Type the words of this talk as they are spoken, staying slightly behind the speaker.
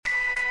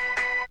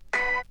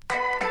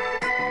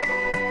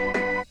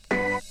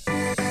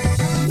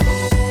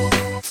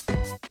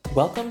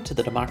Welcome to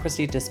the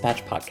Democracy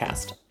Dispatch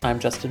podcast. I'm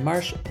Justin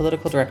Marsh,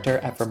 Political Director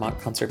at Vermont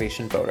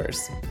Conservation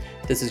Voters.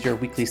 This is your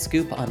weekly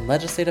scoop on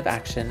legislative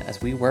action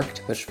as we work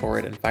to push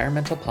forward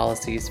environmental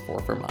policies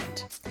for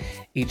Vermont.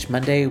 Each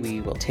Monday,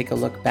 we will take a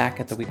look back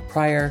at the week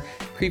prior,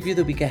 preview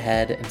the week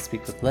ahead, and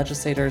speak with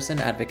legislators and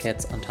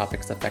advocates on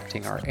topics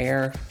affecting our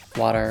air,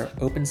 water,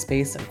 open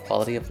space, and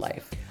quality of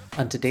life.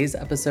 On today's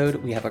episode,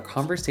 we have a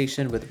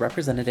conversation with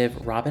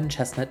Representative Robin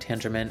Chestnut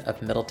Tangerman of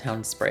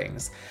Middletown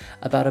Springs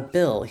about a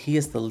bill he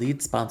is the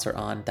lead sponsor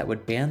on that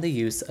would ban the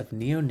use of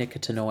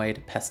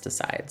neonicotinoid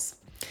pesticides.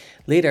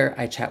 Later,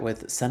 I chat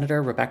with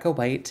Senator Rebecca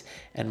White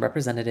and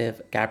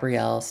Representative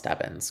Gabrielle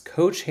Stebbins,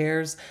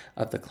 co-chairs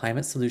of the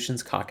Climate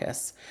Solutions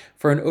Caucus,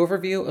 for an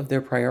overview of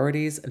their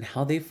priorities and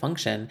how they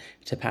function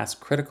to pass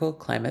critical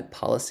climate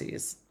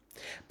policies.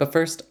 But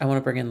first, I want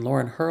to bring in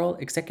Lauren Hurl,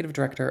 Executive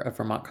Director of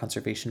Vermont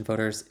Conservation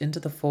Voters, into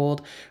the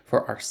fold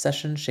for our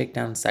Session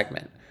Shakedown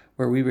segment,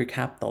 where we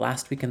recap the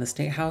last week in the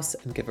State House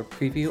and give a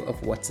preview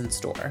of what's in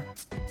store.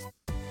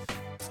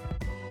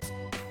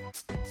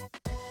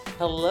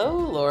 Hello,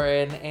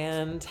 Lauren,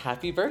 and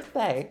happy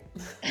birthday.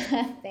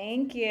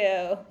 Thank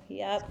you.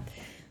 Yep.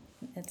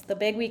 It's the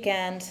big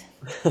weekend.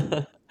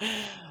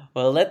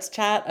 Well, let's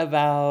chat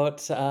about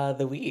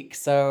the week.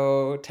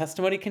 So,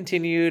 testimony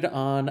continued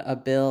on a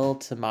bill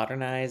to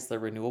modernize the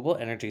renewable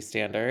energy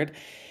standard,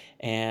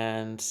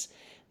 and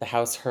the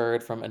House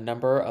heard from a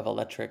number of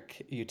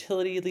electric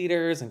utility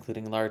leaders,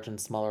 including large and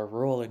smaller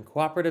rural and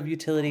cooperative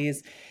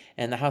utilities.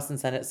 And the House and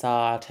Senate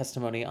saw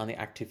testimony on the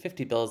Act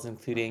 250 bills,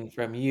 including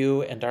from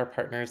you and our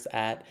partners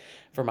at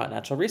Vermont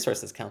Natural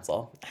Resources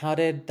Council. How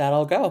did that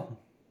all go?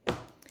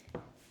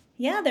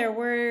 Yeah, there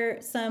were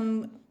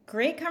some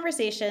great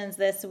conversations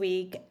this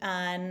week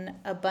on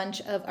a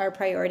bunch of our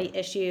priority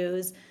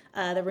issues.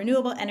 The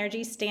renewable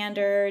energy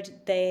standard,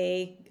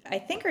 I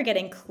think, are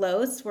getting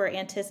close. We're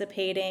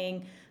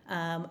anticipating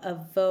a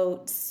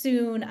vote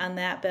soon on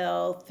that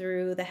bill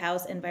through the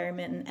House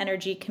Environment and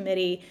Energy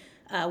Committee.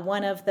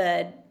 One of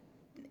the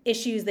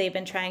issues they've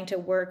been trying to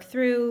work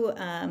through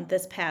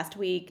this past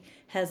week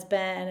has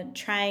been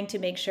trying to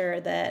make sure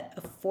that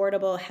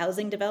affordable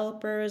housing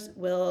developers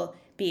will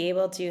be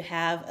able to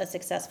have a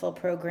successful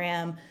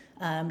program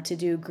to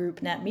do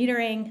group net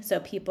metering, so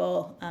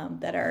people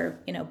that are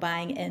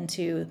buying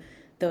into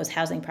those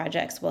housing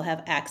projects will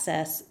have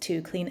access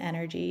to clean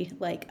energy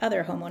like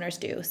other homeowners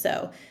do.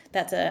 So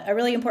that's a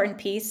really important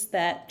piece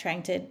that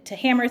trying to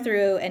hammer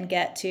through and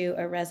get to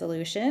a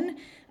resolution.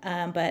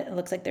 But it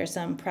looks like there's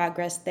some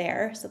progress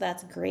there, so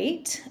that's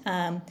great.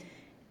 And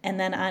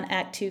then on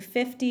Act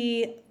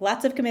 250,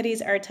 lots of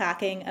committees are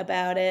talking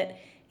about it.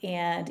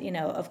 And,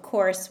 of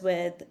course,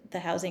 with the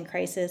housing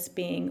crisis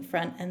being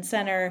front and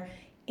center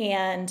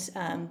and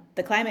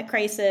the climate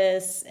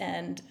crisis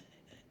and,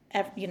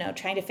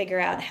 trying to figure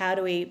out how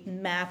do we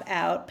map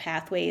out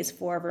pathways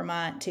for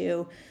Vermont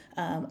to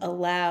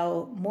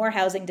allow more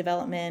housing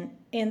development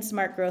in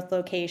smart growth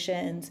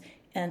locations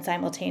and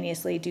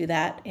simultaneously do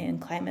that in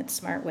climate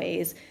smart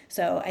ways.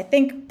 So I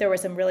think there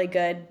was some really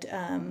good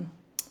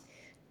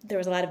there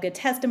was a lot of good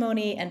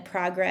testimony and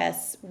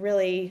progress,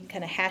 really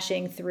kind of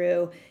hashing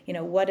through,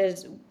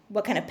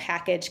 what kind of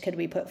package could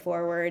we put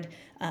forward,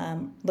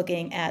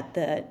 looking at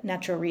the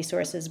Natural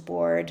Resources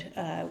Board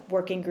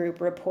working group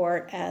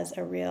report as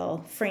a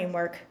real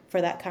framework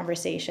for that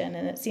conversation.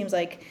 And it seems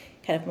like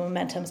kind of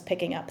momentum's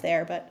picking up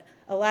there, but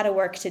a lot of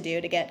work to do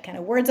to get kind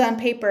of words on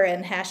paper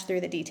and hash through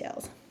the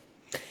details.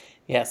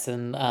 Yes,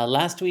 and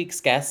last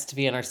week's guest,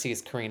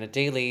 VNRC's Karina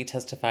Daly,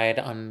 testified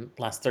on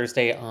last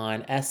Thursday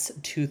on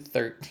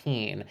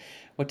S213.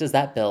 What does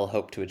that bill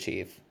hope to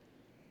achieve?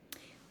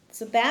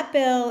 So that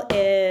bill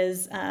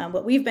is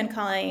what we've been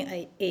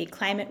calling a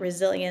climate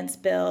resilience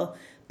bill,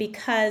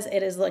 because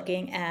it is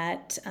looking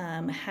at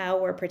how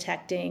we're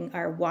protecting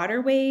our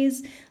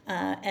waterways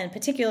and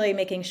particularly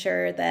making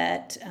sure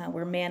that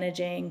we're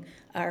managing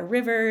our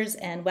rivers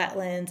and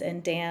wetlands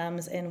and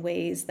dams in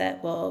ways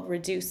that will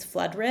reduce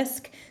flood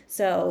risk.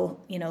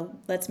 So,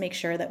 let's make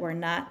sure that we're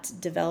not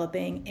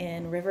developing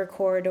in river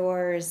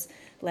corridors.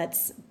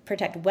 Let's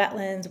protect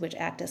wetlands, which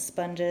act as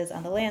sponges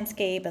on the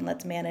landscape, and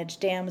let's manage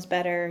dams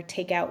better,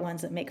 take out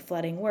ones that make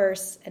flooding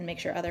worse, and make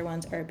sure other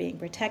ones are being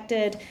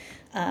protected.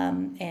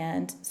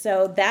 And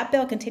so that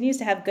bill continues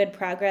to have good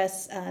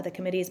progress. The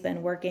committee's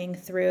been working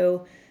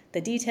through the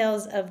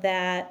details of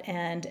that,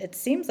 and it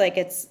seems like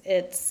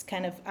it's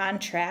kind of on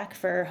track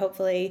for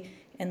hopefully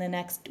in the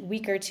next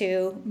week or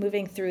two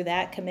moving through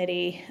that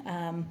committee.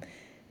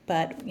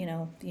 But,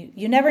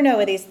 you never know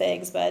with these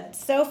things. But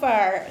so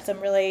far, some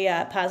really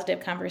positive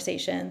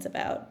conversations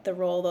about the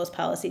role those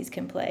policies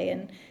can play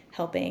in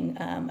helping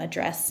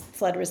address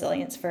flood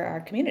resilience for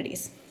our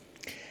communities.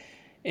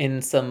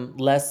 In some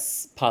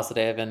less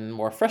positive and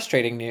more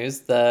frustrating news,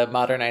 the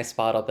modernized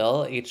bottle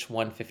bill,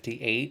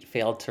 H158,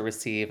 failed to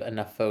receive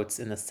enough votes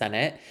in the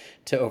Senate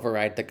to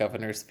override the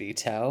governor's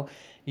veto.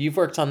 You've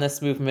worked on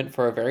this movement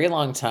for a very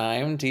long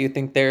time. Do you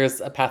think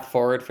there's a path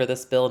forward for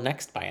this bill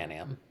next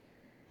biennium?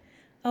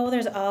 Oh,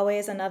 there's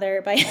always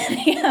another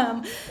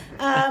biennium.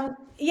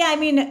 Yeah, I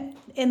mean,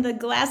 in the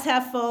glass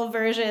half full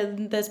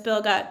version, this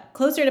bill got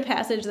closer to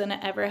passage than it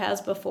ever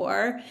has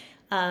before.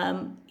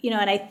 And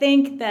I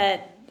think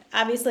that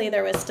obviously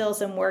there was still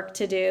some work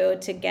to do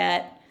to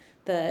get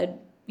the,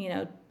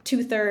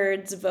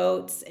 2/3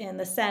 votes in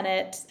the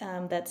Senate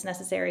that's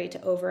necessary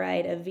to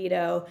override a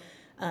veto.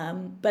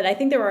 But I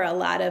think there were a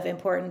lot of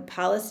important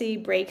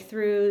policy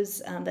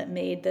breakthroughs that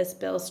made this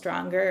bill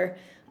stronger.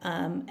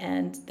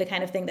 And the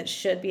kind of thing that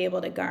should be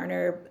able to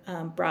garner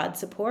broad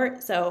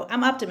support. So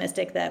I'm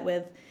optimistic that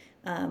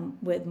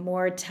with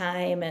more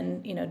time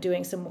and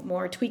doing some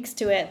more tweaks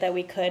to it, that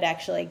we could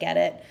actually get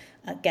it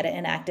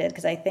enacted.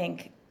 Because I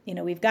think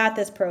we've got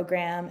this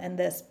program, and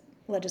this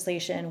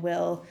legislation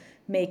will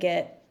make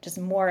it just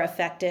more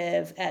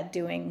effective at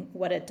doing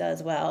what it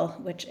does well,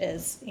 which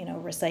is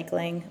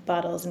recycling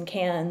bottles and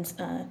cans,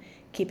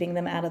 keeping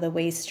them out of the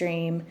waste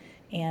stream,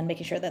 and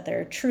making sure that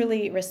they're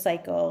truly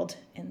recycled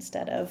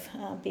instead of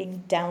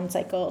being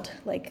downcycled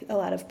like a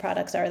lot of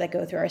products are that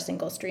go through our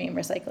single stream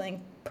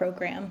recycling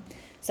program.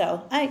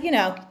 So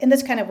in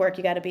this kind of work,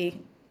 you got to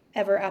be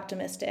ever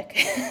optimistic.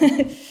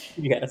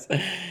 Yes.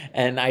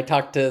 And I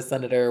talked to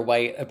Senator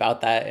White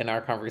about that in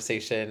our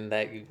conversation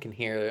that you can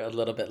hear a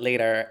little bit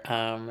later.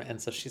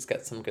 And so she's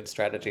got some good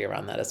strategy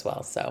around that as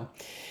well. So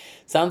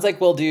sounds like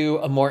we'll do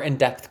a more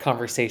in-depth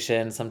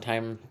conversation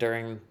sometime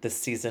during this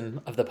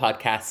season of the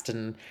podcast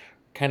and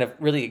kind of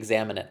really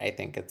examine it. I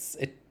think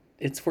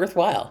it's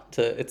worthwhile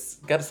it's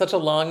got such a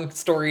long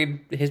storied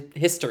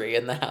history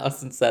in the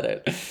House and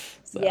Senate.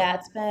 So. Yeah,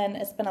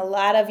 it's been a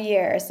lot of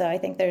years. So I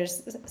think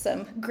there's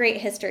some great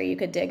history you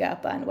could dig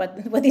up on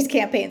what these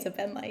campaigns have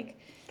been like.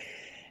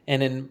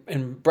 And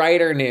in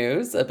brighter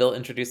news, a bill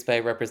introduced by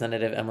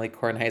Representative Emily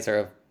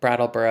Kornheiser of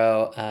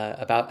Brattleboro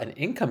about an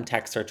income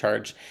tax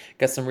surcharge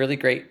got some really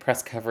great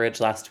press coverage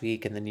last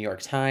week in the New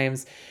York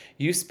Times.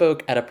 You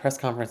spoke at a press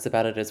conference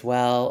about it as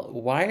well.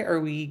 Why are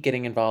we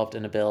getting involved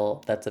in a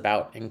bill that's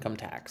about income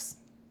tax?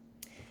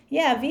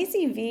 Yeah,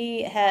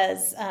 VCV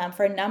has,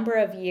 for a number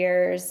of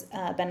years,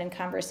 been in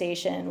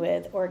conversation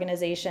with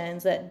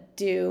organizations that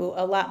do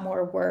a lot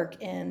more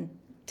work in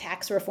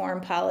tax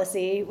reform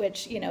policy,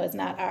 which, is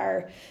not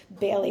our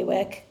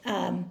bailiwick.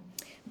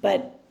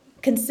 But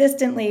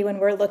consistently, when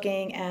we're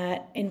looking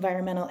at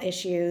environmental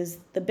issues,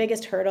 the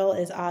biggest hurdle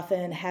is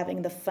often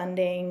having the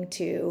funding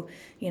to,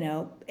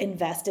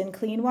 invest in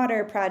clean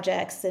water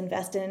projects,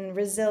 invest in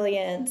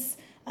resilience,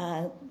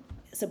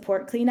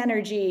 support clean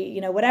energy,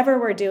 whatever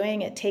we're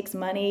doing, it takes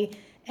money.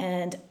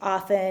 And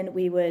often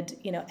we would,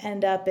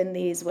 end up in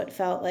these what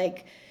felt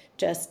like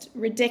just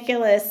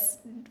ridiculous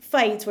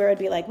fights where it'd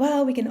be like,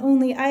 well, we can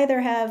only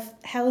either have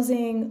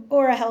housing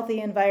or a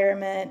healthy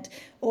environment,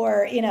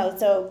 or,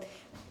 so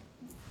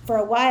for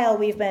a while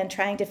we've been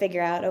trying to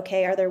figure out,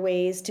 okay, are there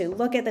ways to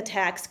look at the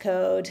tax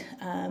code,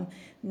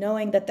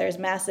 knowing that there's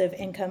massive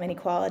income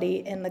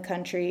inequality in the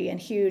country and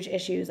huge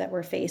issues that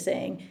we're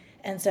facing.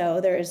 And so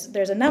there's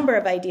a number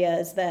of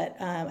ideas that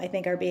I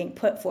think are being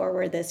put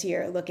forward this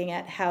year, looking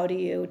at how do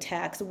you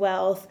tax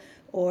wealth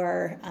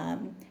or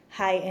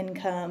high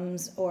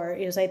incomes, or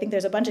so I think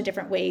there's a bunch of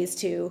different ways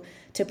to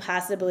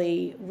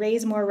possibly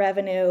raise more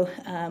revenue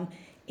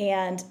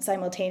and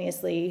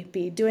simultaneously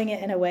be doing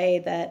it in a way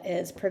that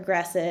is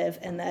progressive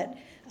and that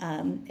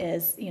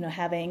is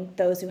having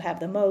those who have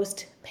the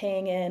most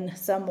paying in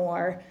some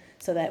more,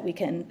 so that we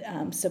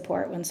can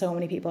support when so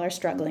many people are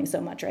struggling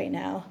so much right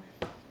now.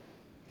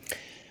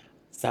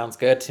 Sounds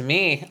good to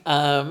me.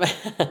 And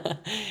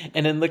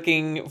in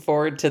looking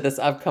forward to this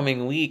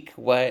upcoming week,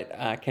 what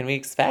can we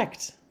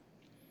expect?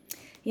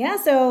 Yeah,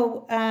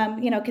 so,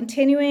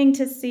 continuing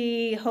to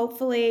see,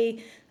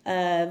 hopefully,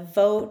 a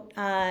vote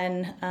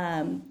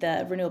on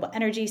the renewable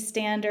energy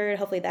standard.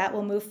 Hopefully that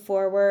will move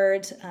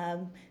forward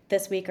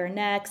this week or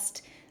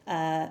next.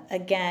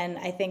 Again,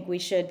 I think we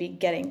should be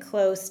getting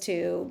close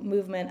to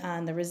movement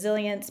on the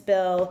resilience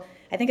bill.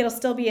 I think it'll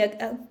still be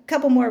a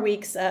couple more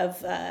weeks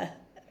of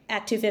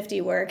Act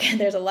 250 work.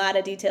 There's a lot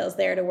of details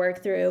there to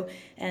work through.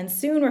 And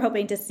soon we're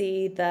hoping to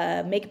see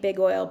the Make Big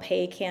Oil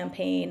Pay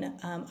campaign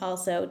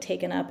also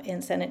taken up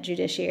in Senate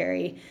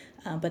Judiciary,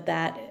 but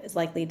that is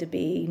likely to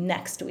be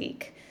next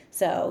week.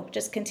 So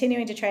just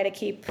continuing to try to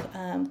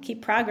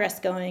keep progress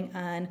going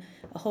on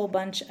a whole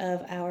bunch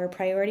of our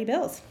priority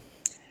bills.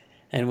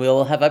 And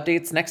we'll have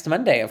updates next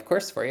Monday, of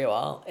course, for you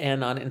all,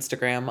 and on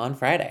Instagram on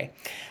Friday.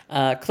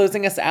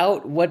 Closing us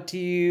out, who do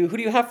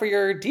you have for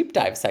your deep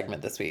dive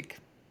segment this week?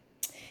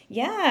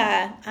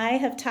 Yeah, I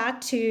have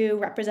talked to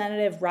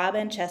Representative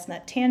Robin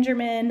Chestnut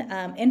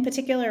Tangerman. In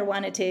particular,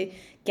 wanted to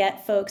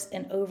get folks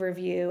an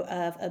overview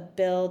of a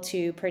bill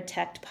to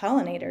protect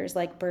pollinators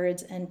like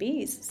birds and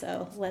bees.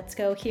 So let's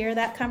go hear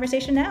that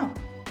conversation now.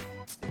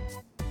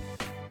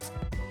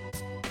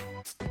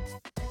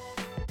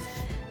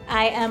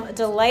 I am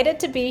delighted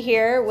to be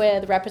here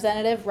with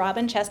Representative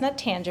Robin Chestnut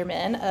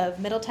Tangerman of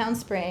Middletown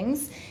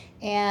Springs.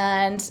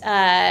 And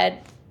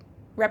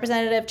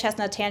Representative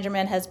Chestnut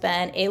Tangerman has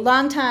been a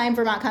longtime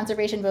Vermont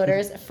Conservation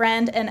Voters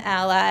friend and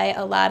ally,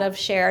 a lot of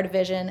shared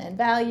vision and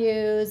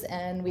values,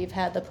 and we've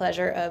had the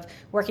pleasure of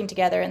working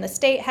together in the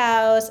State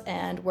House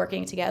and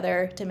working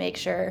together to make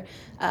sure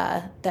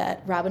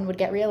that Robin would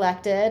get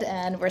reelected,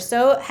 and we're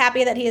so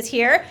happy that he is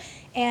here.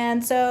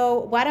 And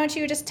so why don't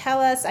you just tell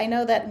us, I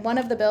know that one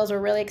of the bills we're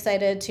really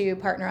excited to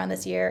partner on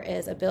this year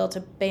is a bill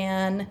to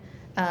ban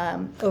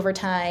over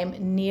time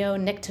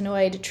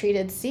neonicotinoid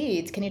treated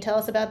seeds. Can you tell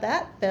us about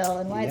that bill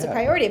and why it's a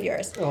priority of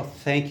yours? Well,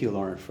 thank you,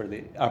 Lauren, for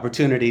the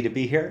opportunity to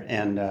be here,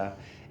 and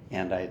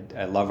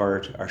I love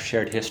our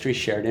shared history,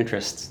 shared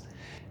interests.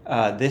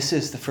 This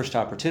is the first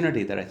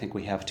opportunity that I think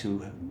we have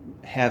to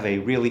have a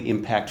really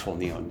impactful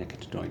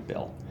neonicotinoid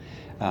bill.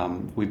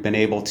 We've been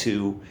able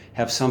to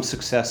have some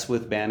success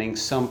with banning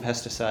some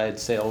pesticide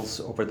sales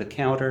over the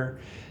counter.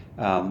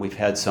 We've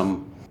had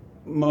some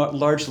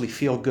largely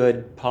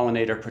feel-good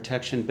pollinator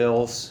protection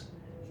bills,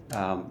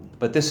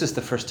 but this is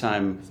the first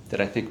time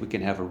that I think we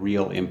can have a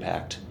real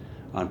impact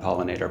on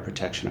pollinator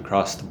protection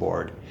across the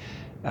board.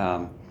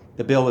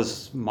 The bill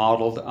is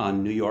modeled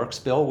on New York's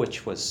bill,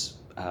 which was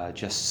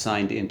just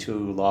signed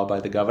into law by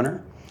the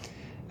governor,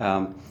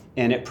 and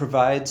it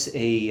provides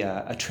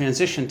a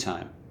transition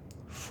time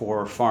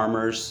for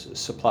farmers,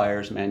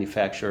 suppliers,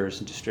 manufacturers,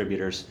 and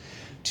distributors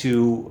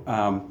to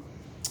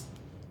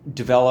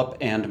develop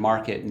and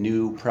market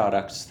new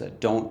products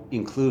that don't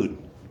include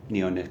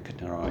neonics.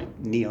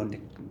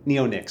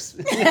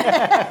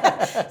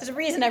 There's a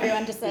reason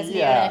everyone just says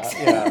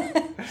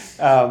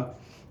neonics.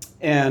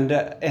 And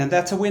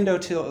that's a window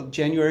till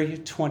January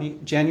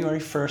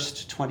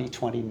 1st,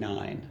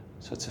 2029.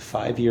 So it's a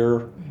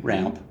 5-year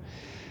ramp.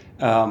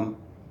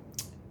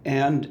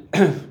 And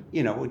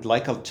we'd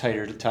like a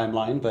tighter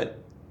timeline, but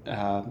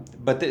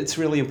it's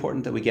really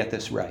important that we get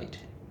this right,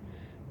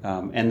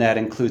 and that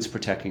includes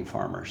protecting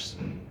farmers.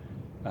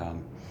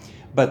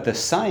 But the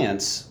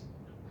science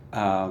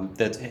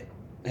that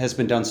has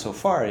been done so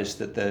far is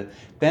that the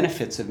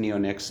benefits of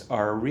neonics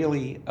are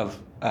really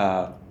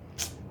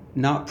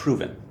not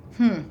proven.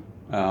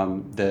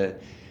 The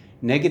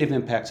negative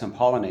impacts on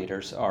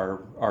pollinators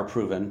are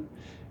proven.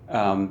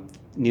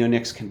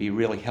 Neonics can be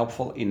really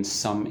helpful in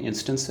some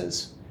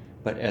instances,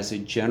 but as a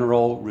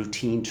general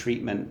routine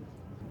treatment,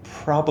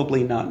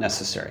 probably not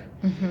necessary.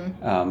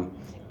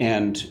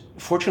 And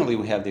fortunately,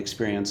 we have the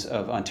experience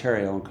of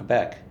Ontario and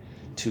Quebec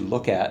to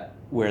look at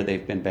where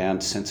they've been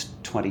banned since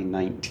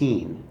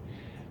 2019.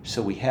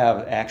 So we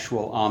have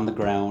actual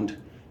on-the-ground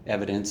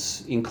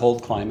evidence in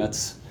cold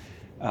climates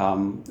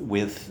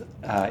with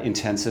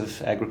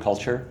intensive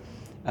agriculture.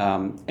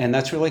 And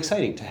that's really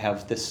exciting to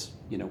have this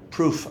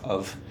proof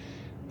of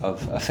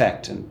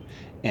effect.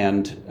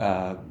 And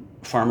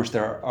farmers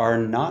there are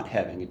not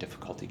having a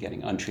difficulty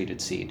getting untreated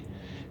seed.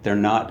 They're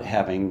not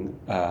having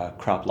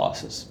crop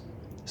losses.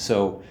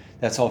 So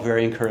that's all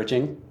very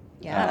encouraging.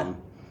 And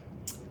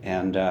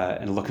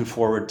looking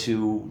forward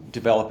to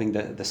developing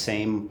the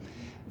same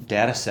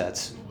data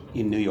sets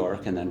in New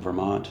York and then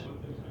Vermont.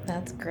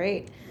 That's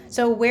great.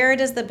 So where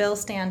does the bill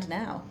stand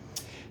now?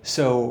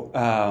 So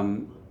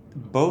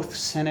both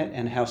Senate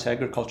and House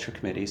Agriculture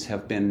Committees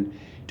have been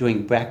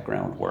doing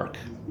background work.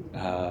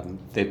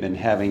 They've been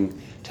having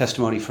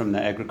testimony from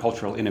the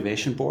Agricultural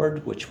Innovation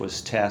Board, which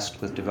was tasked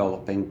with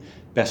developing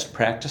best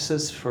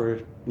practices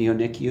for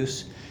neonic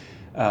use.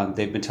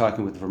 They've been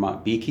talking with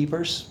Vermont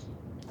beekeepers,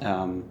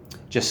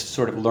 just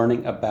sort of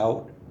learning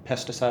about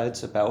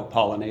pesticides, about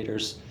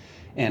pollinators,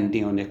 and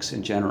neonics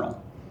in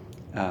general.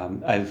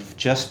 I've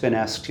just been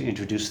asked to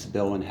introduce the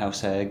bill in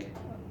House Ag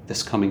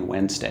this coming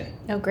Wednesday.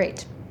 Oh,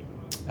 great.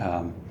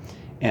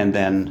 And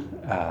then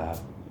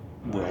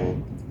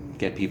we'll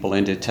get people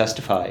in to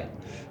testify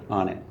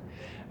on it.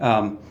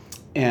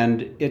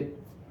 And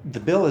the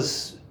bill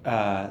is,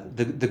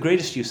 the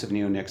greatest use of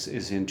neonics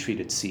is in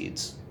treated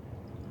seeds.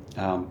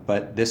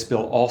 But this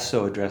bill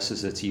also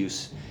addresses its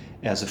use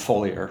as a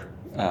foliar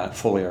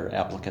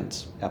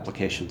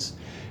applications,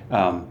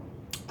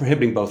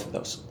 prohibiting both of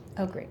those.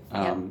 Oh, great.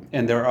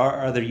 And there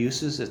are other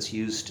uses. It's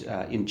used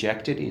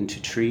injected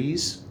into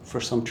trees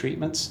for some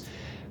treatments.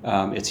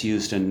 It's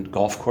used in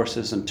golf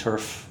courses and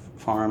turf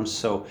farms.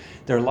 So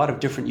there are a lot of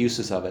different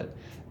uses of it,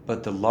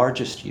 but the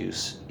largest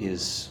use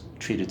is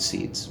treated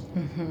seeds.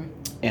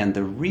 And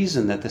the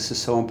reason that this is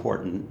so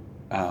important,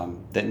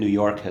 that New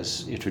York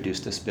has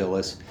introduced this bill,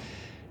 is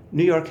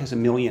New York has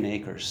 1 million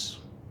acres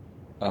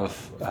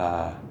of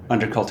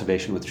under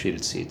cultivation with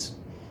treated seeds.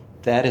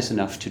 That is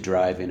enough to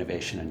drive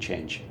innovation and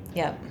change.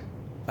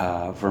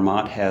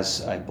 Vermont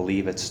has, I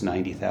believe it's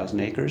 90,000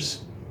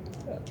 acres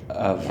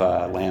of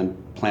land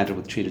planted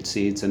with treated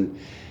seeds.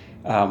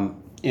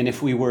 And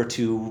if we were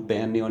to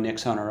ban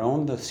neonics on our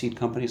own, the seed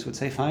companies would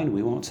say, fine,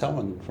 we won't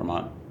sell in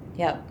Vermont.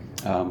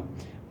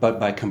 But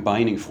by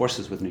combining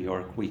forces with New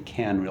York, we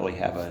can really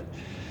have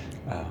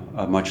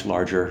a much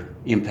larger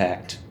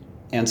impact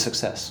and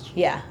success.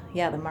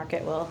 The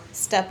market will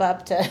step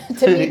up to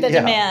meet the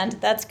demand.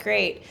 That's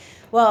great.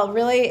 Well,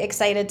 really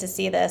excited to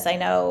see this. I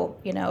know,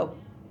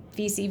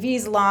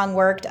 VCV's long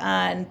worked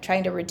on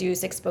trying to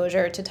reduce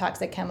exposure to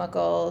toxic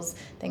chemicals,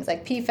 things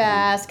like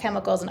PFAS,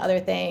 chemicals, and other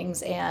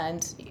things.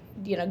 And,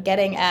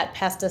 getting at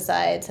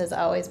pesticides has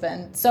always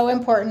been so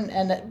important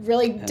and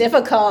really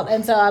difficult.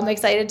 And so I'm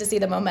excited to see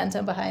the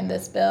momentum behind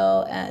this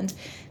bill, and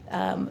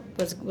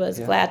was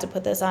glad to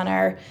put this on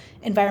our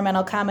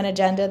environmental common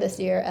agenda this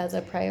year as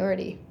a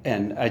priority.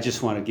 And I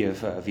just want to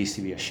give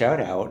VCB a shout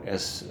out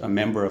as a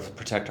member of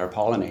Protect Our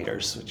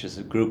Pollinators, which is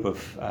a group of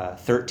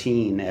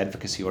 13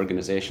 advocacy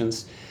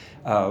organizations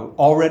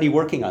already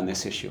working on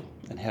this issue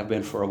and have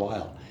been for a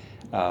while.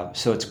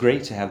 So it's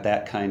great to have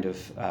that kind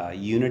of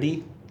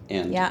unity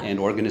and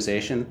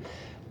organization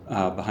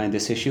behind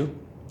this issue.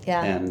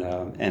 Yeah.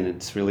 And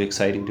it's really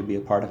exciting to be a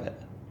part of it.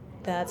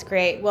 That's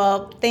great.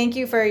 Well, thank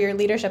you for your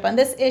leadership on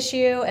this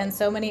issue and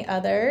so many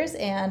others,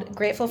 and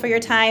grateful for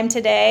your time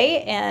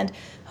today, and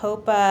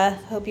hope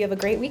you have a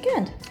great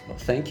weekend. Well,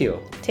 thank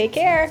you. Take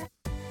care.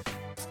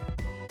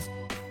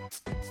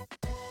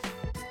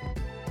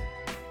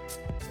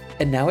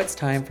 And now it's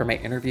time for my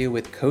interview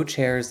with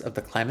co-chairs of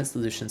the Climate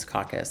Solutions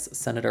Caucus,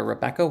 Senator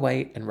Rebecca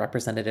White and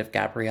Representative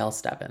Gabrielle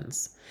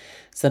Stebbins.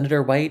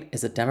 Senator White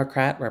is a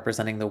Democrat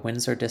representing the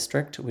Windsor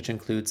District, which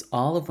includes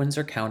all of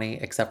Windsor County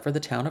except for the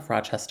town of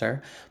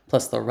Rochester,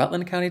 plus the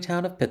Rutland County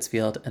town of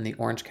Pittsfield and the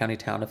Orange County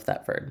town of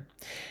Thetford.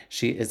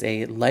 She is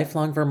a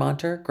lifelong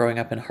Vermonter, growing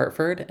up in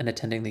Hartford and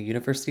attending the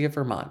University of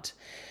Vermont.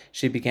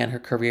 She began her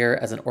career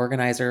as an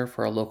organizer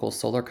for a local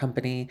solar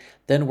company,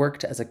 then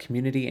worked as a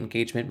community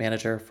engagement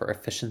manager for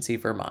Efficiency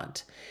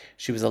Vermont.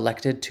 She was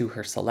elected to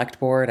her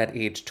select board at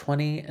age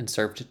 20 and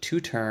served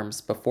 2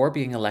 terms before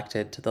being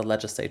elected to the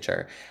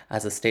legislature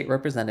as a state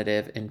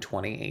representative in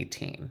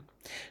 2018.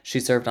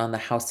 She served on the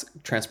House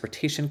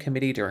Transportation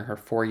Committee during her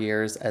 4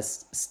 years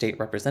as state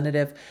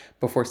representative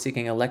before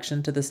seeking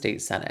election to the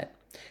state Senate.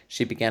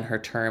 She began her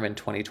term in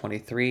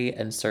 2023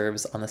 and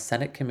serves on the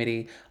Senate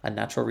Committee on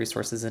Natural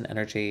Resources and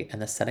Energy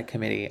and the Senate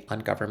Committee on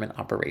Government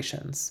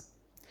Operations.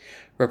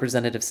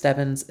 Representative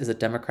Stebbins is a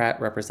Democrat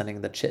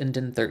representing the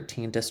Chittenden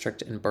 13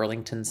 district in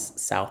Burlington's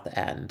South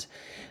End.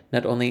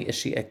 Not only is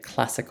she a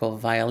classical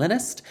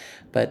violinist,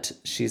 but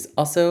she's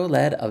also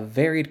led a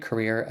varied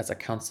career as a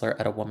counselor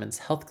at a women's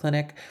health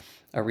clinic,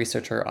 a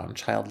researcher on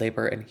child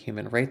labor and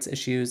human rights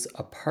issues,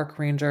 a park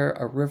ranger,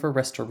 a river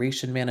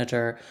restoration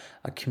manager,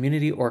 a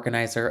community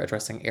organizer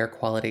addressing air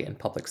quality and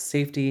public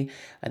safety,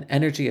 an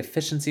energy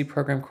efficiency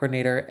program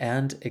coordinator,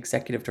 and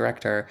executive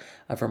director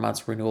of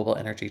Vermont's Renewable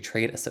Energy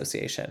Trade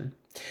Association.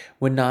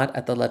 When not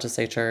at the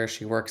legislature,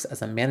 she works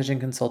as a managing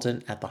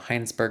consultant at the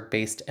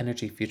Heinsberg-based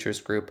Energy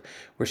Futures Group,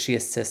 where she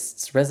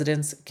assists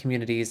residents,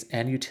 communities,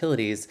 and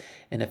utilities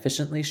in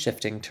efficiently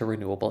shifting to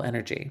renewable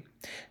energy.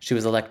 She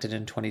was elected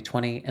in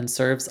 2020 and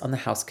serves on the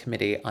House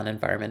Committee on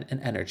Environment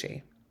and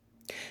Energy.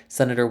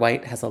 Senator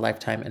White has a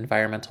lifetime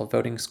environmental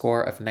voting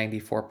score of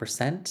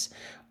 94%,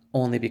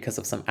 only because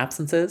of some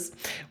absences,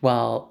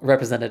 while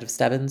Representative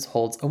Stebbins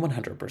holds a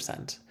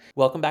 100%.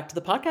 Welcome back to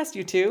the podcast,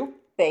 you two.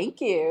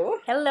 Thank you.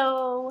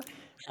 Hello.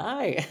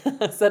 Hi.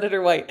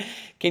 Senator White,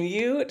 can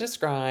you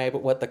describe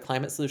what the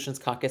Climate Solutions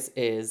Caucus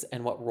is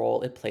and what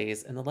role it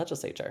plays in the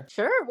legislature?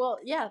 Sure. Well,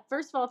 yeah.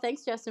 First of all,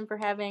 thanks, Justin, for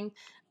having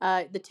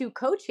the 2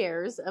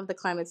 co-chairs of the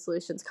Climate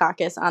Solutions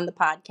Caucus on the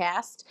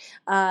podcast.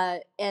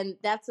 And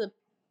that's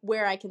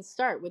where I can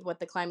start with what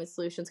the Climate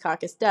Solutions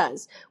Caucus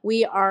does.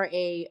 We are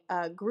a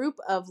group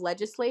of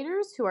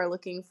legislators who are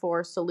looking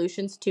for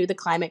solutions to the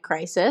climate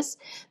crisis.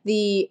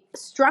 The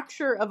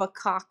structure of a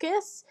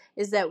caucus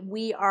is that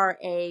we are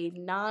a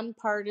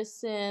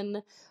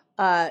nonpartisan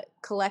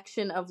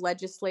collection of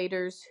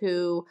legislators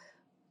who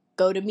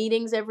go to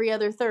meetings every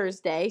other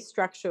Thursday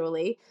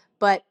structurally,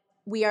 but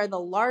we are the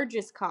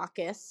largest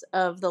caucus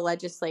of the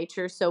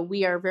legislature, so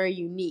we are very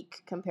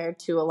unique compared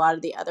to a lot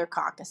of the other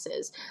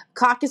caucuses.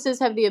 Caucuses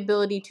have the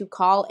ability to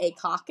call a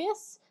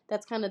caucus.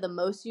 That's kind of the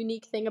most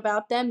unique thing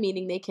about them,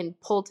 meaning they can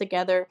pull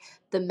together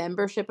the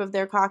membership of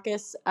their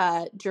caucus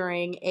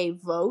during a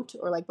vote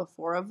or like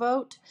before a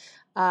vote,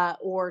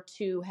 or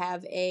to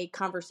have a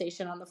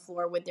conversation on the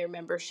floor with their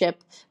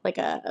membership, like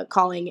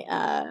calling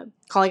a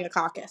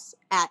caucus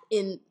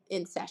in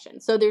session.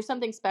 So there's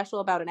something special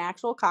about an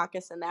actual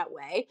caucus in that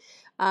way.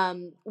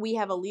 We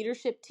have a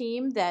leadership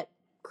team that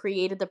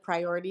created the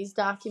priorities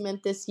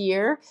document this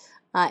year,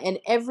 and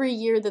every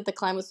year that the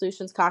Climate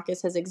Solutions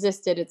Caucus has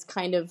existed, it's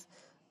kind of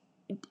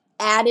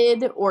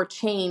added or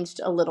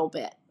changed a little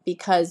bit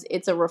because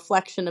it's a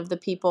reflection of the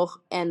people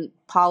and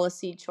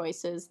policy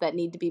choices that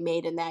need to be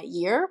made in that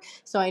year.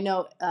 So I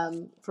know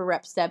for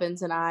Rep.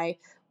 Stebbins and I,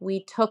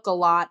 we took a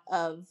lot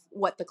of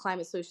what the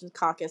Climate Solutions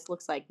Caucus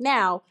looks like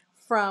now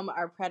from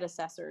our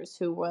predecessors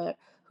who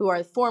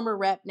are former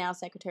Rep., now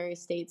Secretary of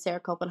State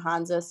Sarah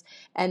Copen-Hanzas,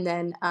 and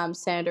then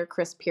Senator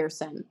Chris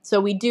Pearson. So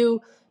we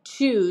do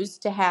choose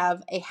to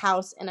have a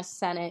House and a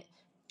Senate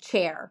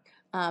chair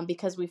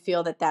because we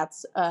feel that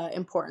that's an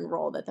important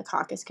role that the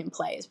caucus can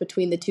play is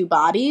between the 2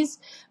 bodies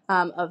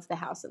of the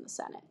House and the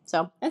Senate.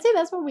 So I'd say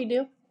that's what we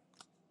do.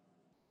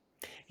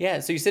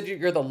 Yeah, so you said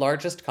you're the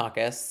largest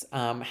caucus.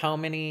 How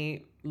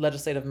many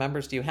legislative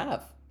members do you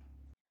have?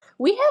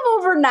 We have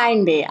over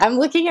 90. I'm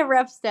looking at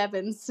Rep.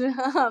 Stebbins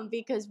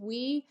because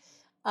we,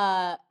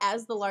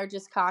 as the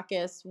largest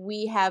caucus,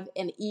 we have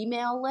an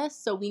email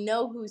list. So we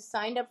know who's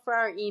signed up for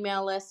our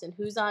email list and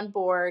who's on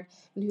board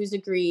and who's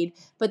agreed.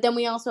 But then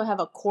we also have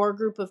a core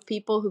group of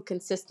people who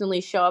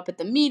consistently show up at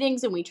the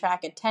meetings, and we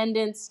track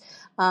attendance.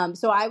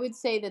 So I would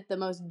say that the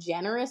most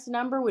generous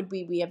number would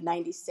be we have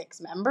 96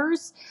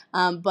 members,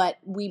 but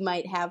we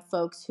might have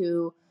folks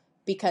who,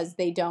 because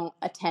they don't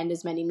attend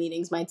as many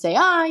meetings, might say,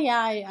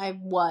 I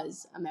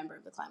was a member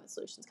of the Climate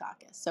Solutions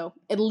Caucus. So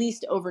at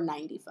least over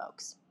 90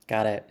 folks.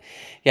 Got it.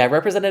 Yeah,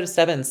 Representative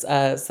Stebbins,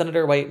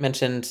 Senator White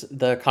mentioned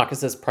the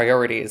caucus's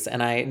priorities,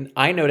 and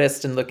I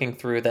noticed in looking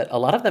through that a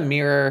lot of them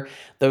mirror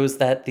those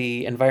that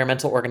the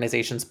environmental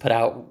organizations put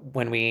out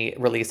when we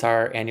release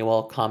our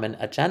annual common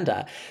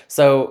agenda.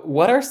 So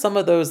what are some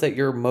of those that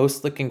you're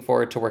most looking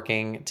forward to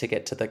working to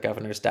get to the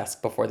governor's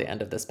desk before the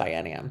end of this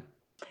biennium?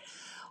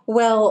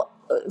 Well,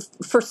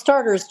 for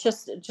starters,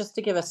 just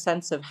to give a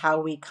sense of how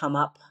we come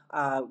up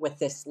with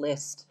this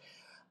list,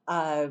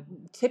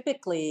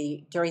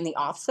 typically during the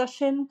off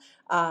session,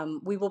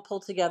 we will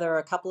pull together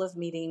a couple of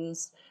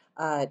meetings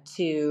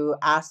to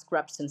ask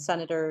reps and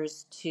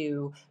senators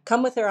to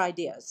come with their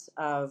ideas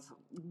of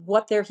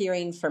what they're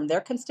hearing from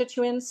their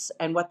constituents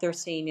and what they're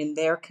seeing in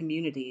their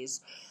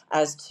communities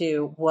as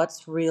to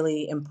what's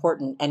really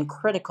important and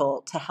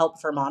critical to help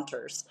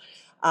Vermonters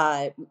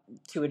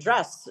to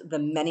address the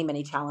many,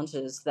 many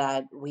challenges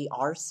that we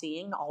are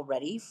seeing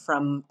already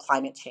from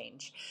climate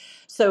change.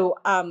 So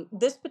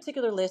this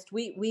particular list,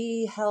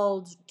 we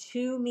held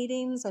 2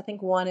 meetings, I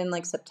think one in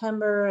like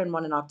September and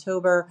one in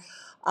October,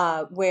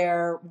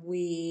 where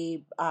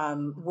we,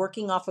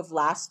 working off of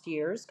last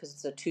year's, because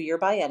it's a 2-year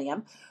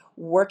biennium,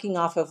 working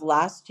off of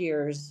last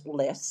year's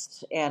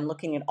list and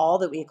looking at all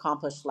that we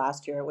accomplished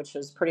last year, which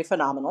was pretty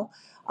phenomenal.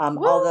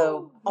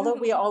 Although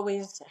we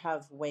always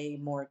have way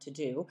more to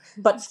do,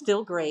 but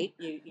still great.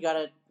 You got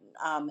to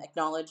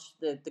acknowledge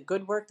the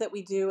good work that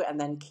we do and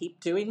then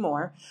keep doing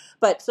more.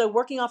 But so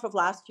working off of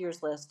last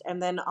year's list,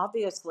 and then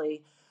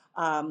obviously,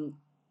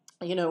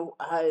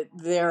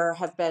 there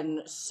have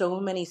been so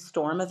many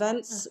storm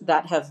events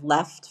that have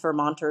left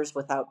Vermonters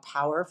without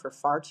power for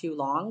far too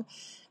long.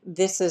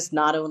 This is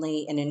not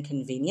only an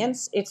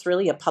inconvenience, it's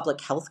really a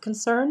public health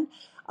concern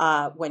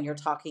when you're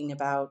talking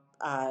about,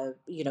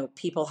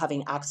 people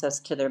having access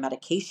to their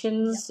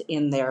medications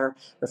in their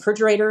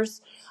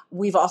refrigerators.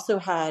 We've also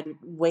had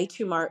way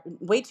too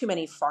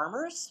many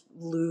farmers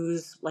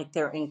lose like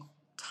their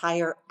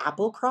entire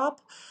apple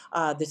crop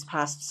this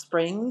past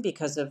spring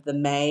because of the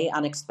May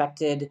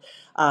unexpected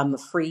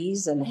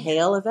freeze and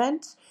hail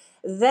event.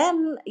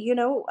 Then,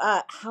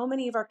 how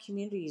many of our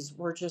communities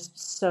were just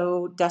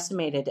so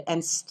decimated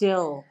and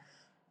still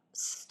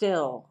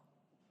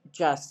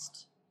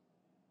just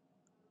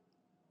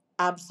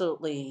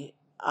absolutely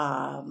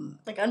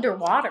like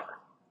underwater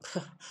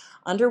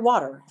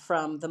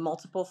from the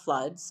multiple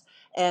floods.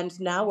 And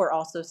now we're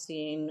also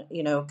seeing,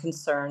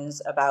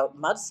 concerns about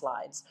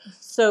mudslides.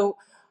 So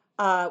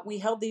we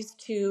held these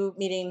 2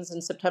 meetings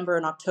in September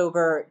and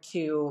October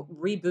to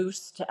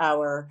reboost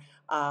our,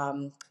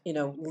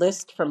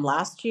 list from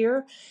last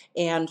year.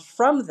 And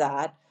from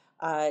that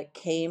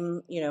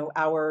came,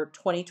 our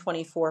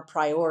 2024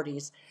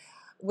 priorities.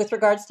 With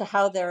regards to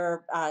how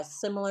they're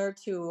similar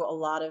to a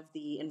lot of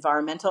the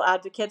environmental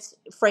advocates,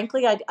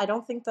 frankly, I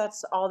don't think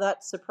that's all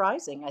that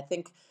surprising. I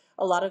think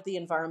a lot of the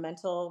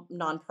environmental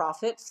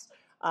nonprofits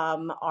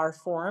are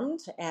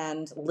formed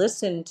and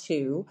listened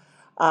to,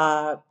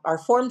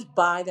 are formed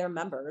by their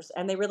members,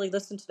 and they really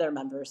listen to their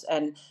members.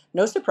 And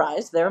no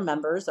surprise, their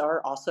members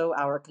are also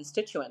our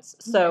constituents.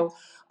 So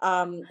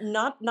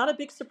not a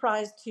big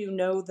surprise to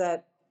know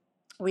that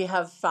we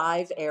have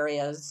 5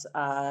 areas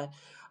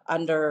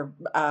under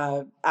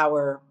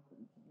our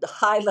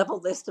high-level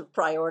list of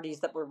priorities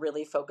that we're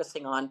really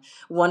focusing on.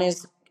 One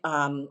is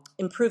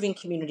improving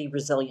community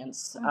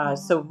resilience.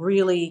 So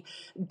really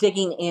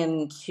digging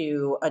in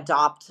to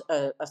adopt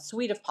a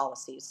suite of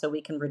policies so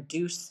we can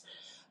reduce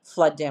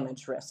flood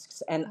damage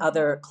risks and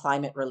other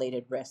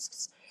climate-related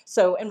risks.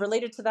 So, and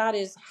related to that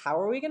is, how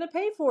are we going to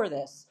pay for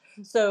this?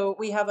 So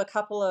we have a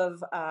couple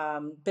of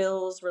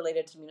bills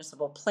related to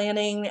municipal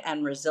planning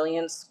and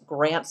resilience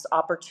grants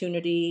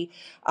opportunity.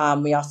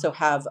 We also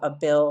have a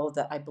bill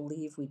that I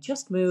believe we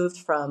just moved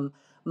from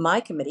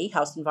my committee,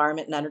 House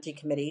Environment and Energy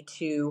Committee,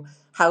 to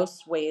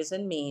House Ways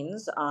and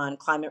Means on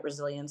Climate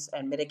Resilience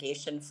and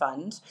Mitigation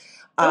Fund. Is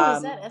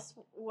that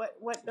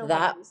what bill is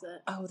that?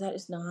 Oh, that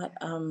is not.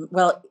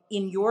 Well,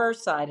 in your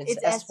side,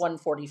 it's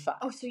S145.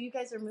 Oh, so you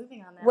guys are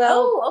moving on that?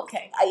 Well,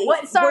 okay.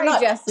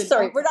 Justin.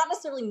 Sorry, we're not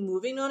necessarily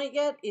moving on it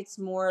yet. It's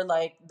more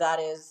like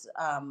that is.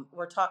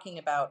 We're talking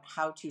about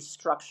how to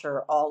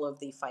structure all of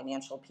the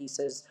financial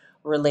pieces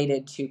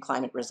related to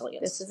climate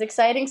resilience. This is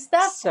exciting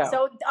stuff.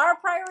 So our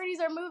priorities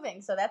are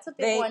moving. So that's a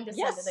big one to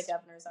send to the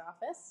governor's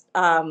office.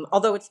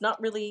 Although it's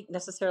not really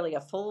necessarily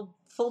a full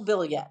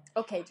bill yet.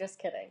 Okay, just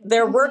kidding.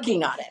 They're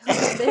working on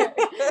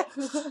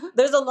it.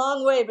 There's a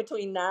long way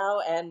between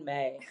now and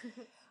May.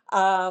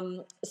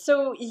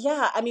 So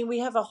yeah, I mean, we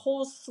have a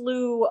whole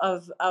slew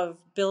of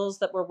bills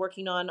that we're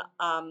working on.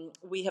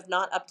 We have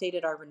not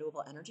updated our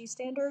renewable energy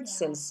standard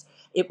since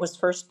it was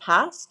first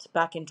passed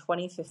back in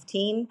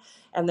 2015,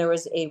 and there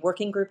was a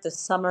working group this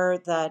summer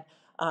that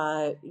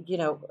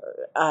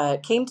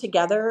came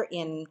together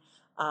in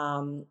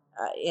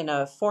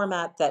a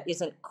format that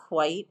isn't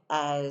quite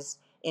as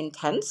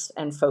intense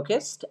and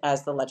focused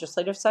as the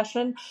legislative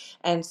session.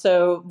 And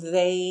so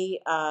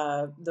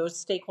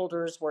those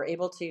stakeholders were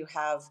able to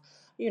have,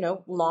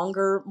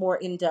 longer, more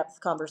in-depth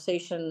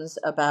conversations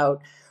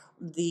about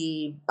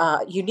the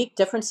unique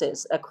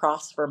differences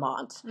across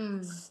Vermont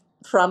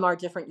from our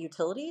different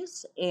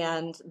utilities,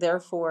 and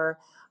therefore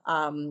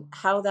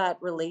how that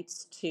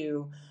relates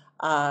to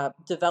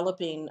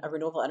developing a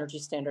renewable energy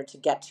standard to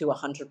get to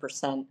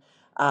 100%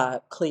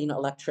 clean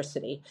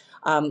electricity.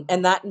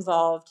 And that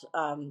involved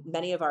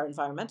many of our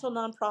environmental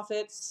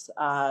nonprofits,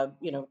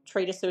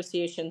 trade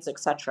associations,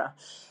 etc.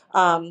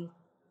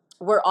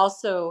 We're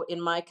also, in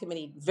my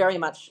committee, very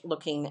much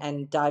looking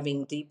and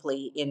diving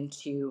deeply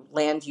into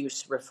land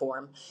use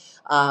reform.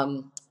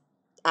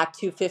 Act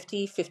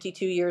 250,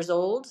 52 years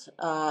old.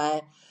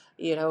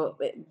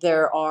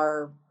 There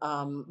are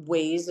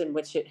ways in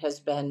which it has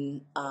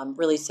been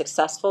really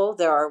successful.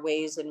 There are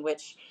ways in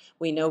which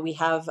we know we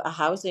have a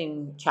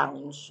housing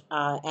challenge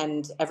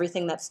and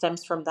everything that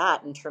stems from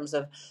that in terms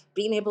of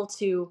being able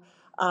to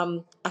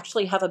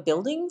actually have a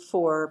building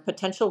for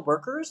potential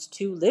workers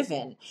to live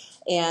in,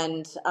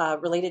 and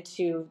related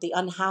to the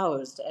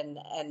unhoused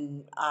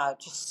and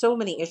just so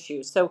many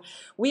issues. So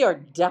we are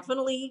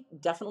definitely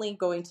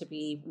going to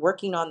be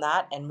working on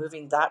that and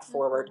moving that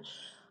forward.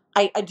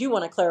 I do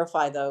want to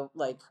clarify, though,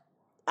 like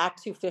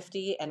Act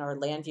 250 and our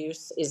land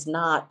use is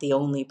not the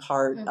only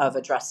part of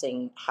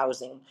addressing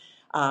housing.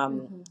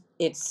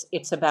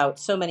 It's about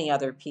so many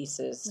other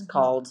pieces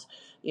called,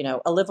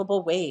 a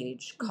livable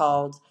wage,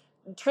 called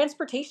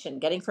transportation,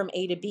 getting from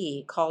A to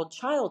B, called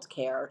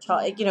childcare,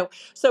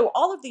 so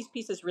all of these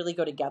pieces really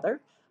go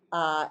together.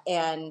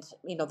 And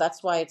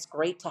that's why it's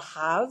great to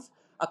have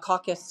a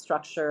caucus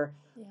structure,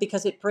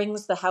 because it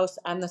brings the House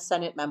and the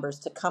Senate members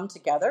to come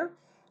together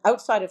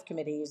outside of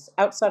committees,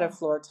 outside of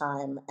floor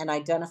time, and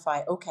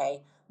identify, okay,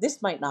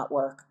 this might not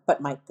work,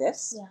 but might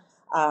this?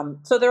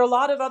 So there are a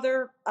lot of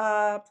other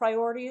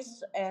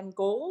priorities and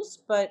goals,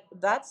 but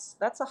that's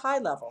a high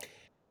level.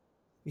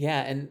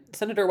 Yeah, and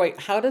Senator White,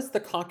 how does the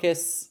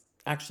caucus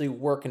actually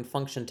work and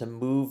function to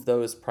move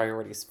those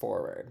priorities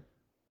forward?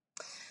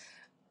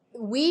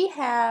 We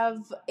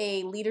have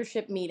a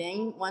leadership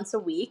meeting once a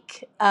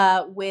week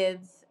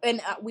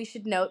we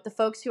should note the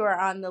folks who are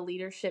on the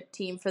leadership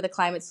team for the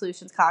Climate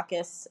Solutions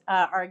Caucus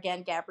are,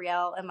 again,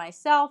 Gabrielle and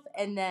myself,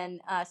 and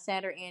then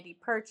Senator Andy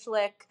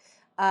Perchlik,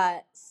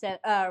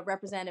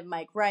 Representative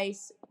Mike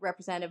Rice,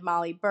 Representative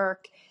Molly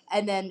Burke,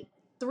 and then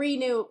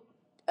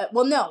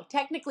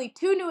technically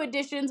two new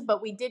additions,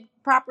 but we did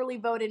properly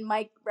vote in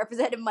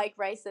Representative Mike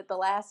Rice at the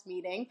last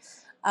meeting.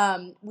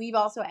 We've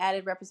also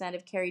added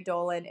Representative Carrie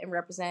Dolan and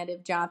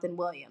Representative Jonathan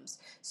Williams.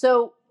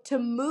 So to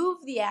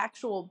move the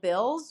actual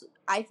bills,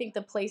 I think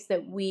the place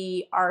that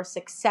we are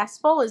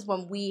successful is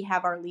when we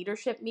have our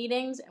leadership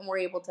meetings and we're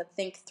able to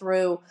think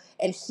through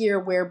and hear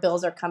where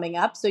bills are coming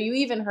up. So you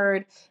even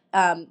heard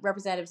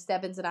Representative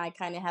Stebbins and I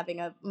kind of having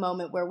a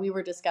moment where we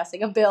were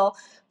discussing a bill,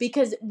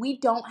 because we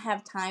don't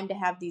have time to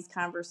have these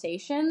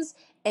conversations,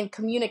 and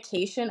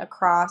communication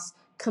across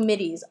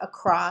committees,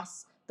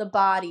 across the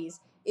bodies,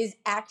 is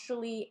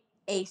actually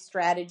a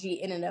strategy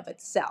in and of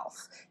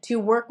itself. To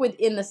work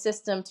within the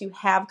system, to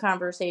have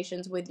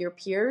conversations with your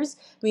peers,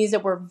 means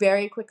that we're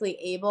very quickly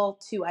able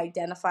to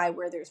identify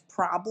where there's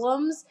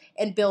problems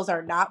and bills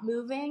are not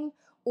moving,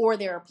 or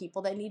there are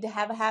people that need to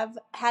have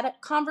had a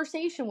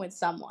conversation with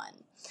someone.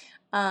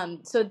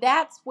 So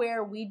that's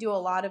where we do a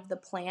lot of the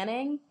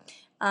planning.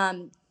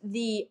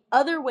 The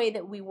other way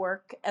that we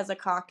work as a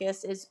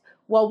caucus is,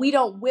 while we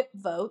don't whip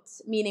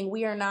votes, meaning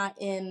we are not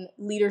in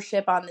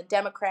leadership on the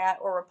Democrat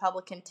or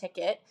Republican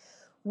ticket,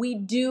 we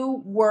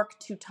do work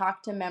to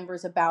talk to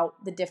members about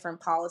the different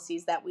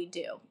policies that we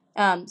do.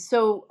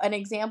 So an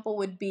example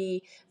would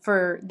be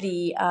for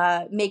the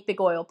Make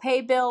Big Oil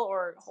Pay bill,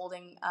 or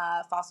holding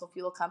fossil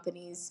fuel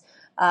companies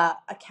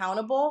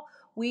accountable.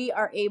 We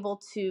are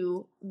able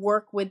to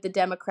work with the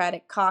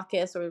Democratic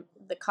caucus, or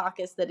the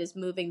caucus that is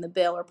moving the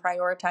bill or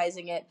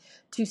prioritizing it,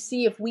 to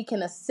see if we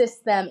can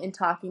assist them in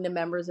talking to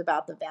members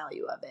about the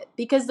value of it.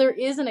 Because there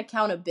is an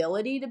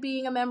accountability to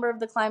being a member of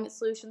the Climate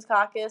Solutions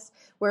Caucus,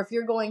 where if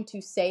you're going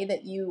to say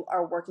that you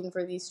are working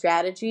for these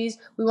strategies,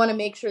 we want to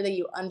make sure that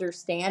you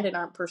understand and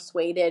aren't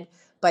persuaded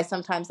by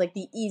sometimes like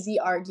the easy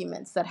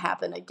arguments that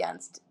happen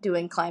against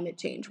doing climate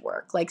change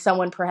work. Like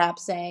someone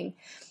perhaps saying,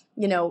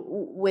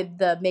 with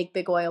the Make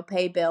Big Oil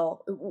Pay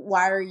bill,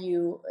 why are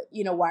you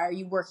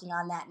working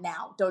on that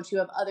now? Don't you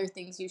have other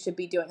things you should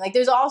be doing? Like,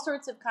 there's all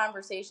sorts of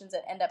conversations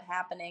that end up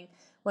happening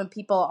when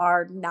people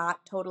are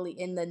not totally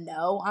in the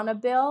know on a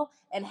bill,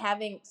 and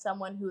having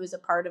someone who is a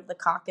part of the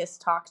caucus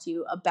talk to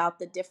you about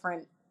the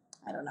different,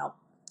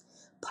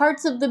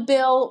 parts of the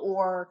bill,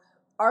 or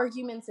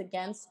arguments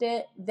against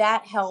it,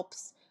 that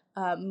helps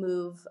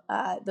move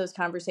those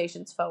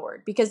conversations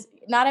forward, because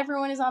not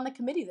everyone is on the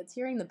committee that's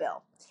hearing the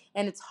bill,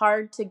 and it's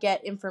hard to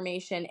get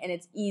information, and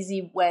it's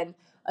easy when,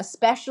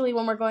 especially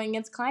when we're going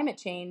against climate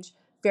change,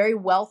 very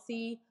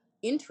wealthy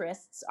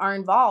interests are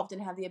involved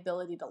and have the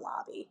ability to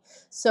lobby.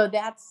 So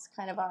that's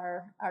kind of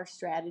our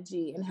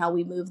strategy, and how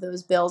we move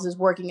those bills is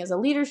working as a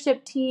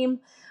leadership team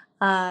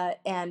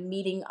and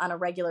meeting on a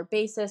regular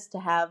basis to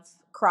have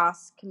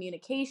cross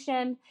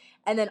communication,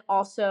 and then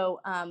also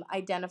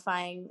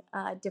identifying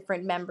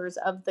different members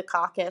of the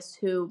caucus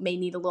who may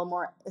need a little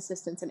more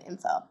assistance and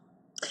info.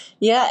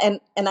 Yeah,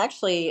 and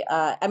actually,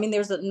 I mean,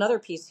 there's another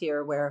piece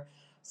here where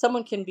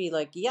someone can be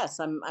like, yes,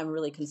 I'm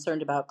really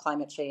concerned about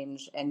climate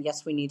change, and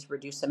yes, we need to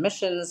reduce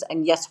emissions,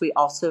 and yes, we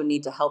also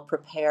need to help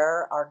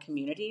prepare our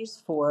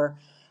communities for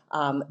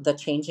the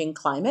changing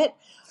climate.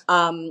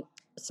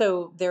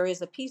 So there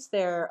is a piece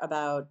there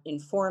about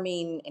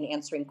informing and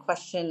answering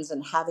questions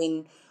and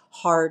having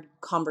hard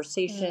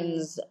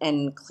conversations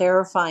and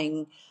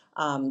clarifying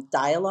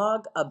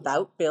dialogue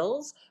about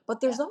bills. But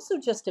there's also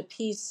just a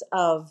piece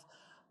of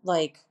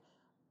like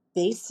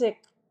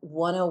basic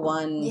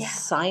 101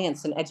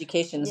 science and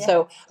education.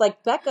 So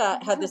like Becca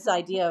had this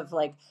idea of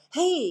like,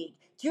 hey,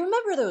 do you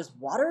remember those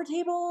water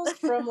tables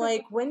from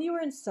like when you were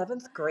in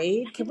 7th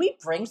grade? Can we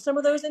bring some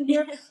of those in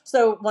here?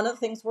 So one of the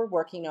things we're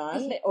working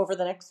on over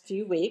the next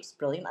few weeks,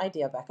 brilliant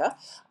idea, Becca,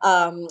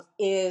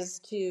 is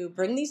to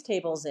bring these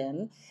tables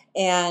in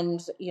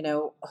and, you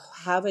know,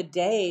 have a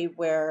day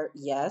where,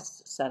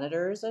 yes,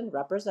 senators and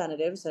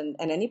representatives and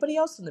anybody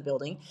else in the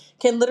building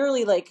can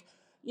literally like,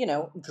 you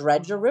know,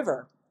 dredge a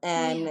river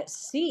and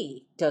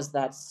see, does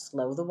that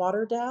slow the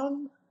water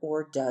down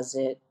or does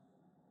it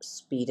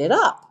speed it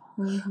up?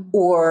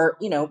 Or,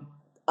 you know,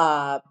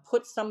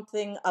 put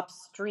something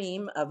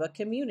upstream of a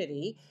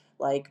community,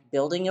 like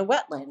building a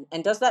wetland,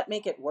 and does that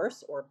make it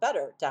worse or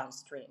better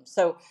downstream?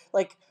 So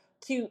like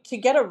to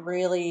get a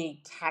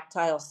really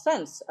tactile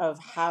sense of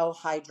how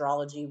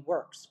hydrology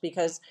works,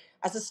 because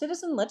as a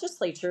citizen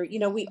legislature, you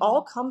know, we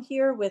all come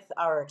here with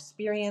our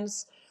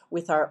experience,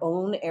 with our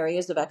own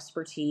areas of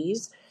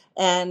expertise.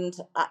 And,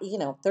 you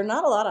know, there are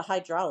not a lot of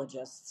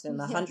hydrologists in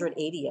the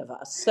 180 of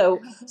us.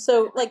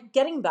 So like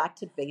getting back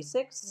to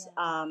basics,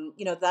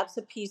 you know, that's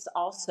a piece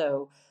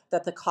also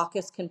that the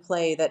caucus can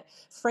play that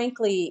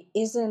frankly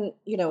isn't,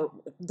 you know,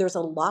 there's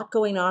a lot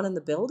going on in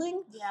the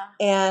building.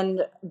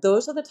 And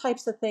those are the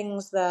types of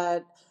things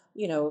that,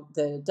 you know,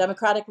 the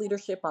Democratic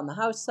leadership on the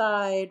House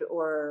side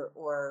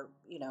or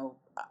you know,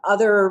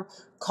 other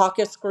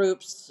caucus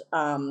groups,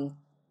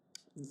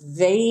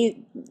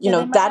 they, you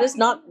know, that is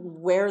not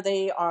where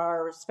they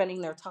are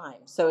spending their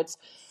time. So it's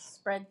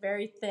spread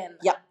very thin.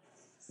 Yeah.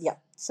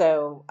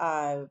 So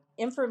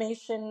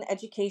information,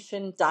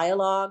 education,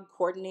 dialogue,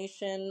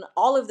 coordination,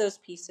 all of those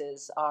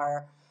pieces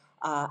are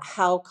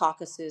how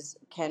caucuses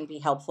can be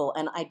helpful.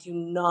 And I do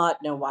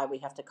not know why we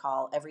have to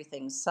call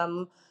everything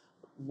some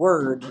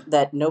word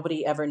that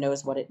nobody ever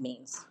knows what it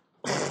means.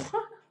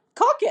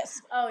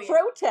 Caucus.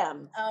 Pro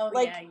tem.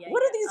 What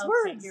are these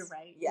words? You're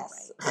right.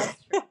 Yes. You're right.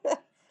 That's true.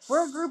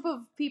 We're a group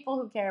of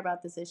people who care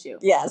about this issue.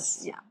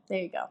 Yes. Yeah, there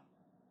you go.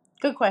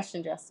 Good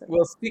question, Justin.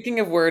 Well, speaking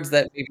of words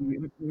that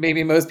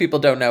maybe most people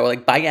don't know,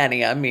 like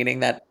biennium, meaning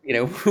that, you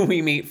know,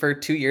 we meet for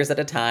 2 years at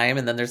a time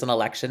and then there's an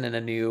election and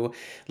a new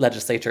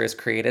legislature is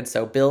created.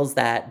 So bills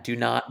that do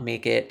not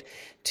make it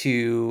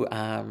to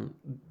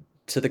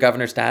the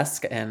governor's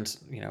desk, and,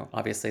 you know,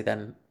 obviously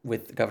then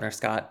with Governor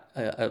Scott,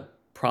 a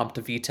prompt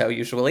veto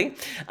usually.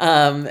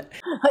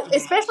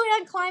 Especially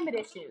on climate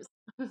issues.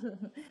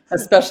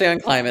 Especially on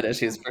climate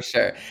issues, for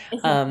sure.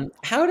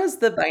 How does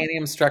the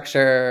biennium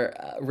structure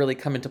really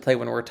come into play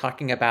when we're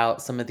talking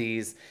about some of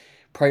these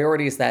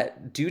priorities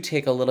that do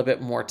take a little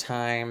bit more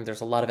time? There's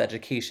a lot of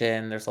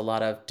education, there's a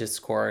lot of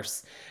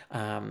discourse.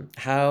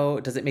 How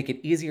does it make it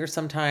easier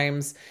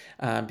sometimes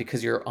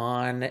because you're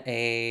on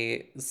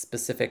a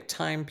specific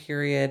time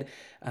period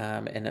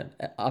and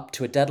up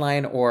to a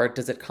deadline, or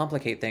does it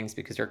complicate things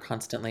because you're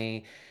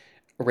constantly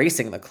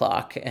racing the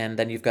clock, and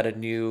then you've got a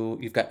new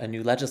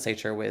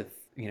legislature with,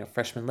 you know,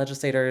 freshman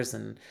legislators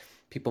and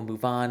people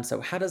move on?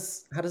 So how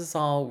does this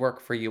all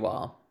work for you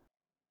all?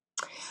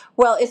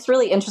 Well, it's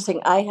really interesting.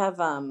 I have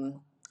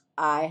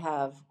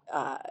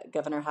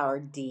Governor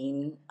Howard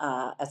Dean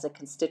as a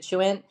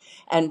constituent,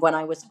 and when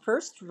I was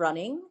first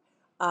running,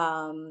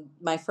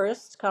 my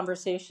first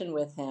conversation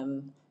with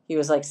him, he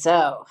was like,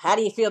 "So, how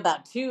do you feel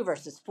about 2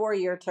 versus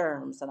 4-year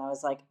terms?" And I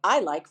was like, "I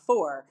like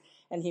 4,"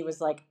 and he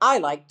was like, "I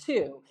like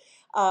 2."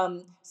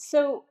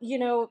 So, you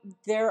know,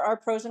 there are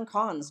pros and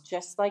cons,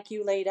 just like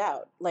you laid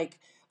out. Like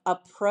a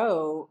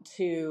pro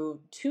to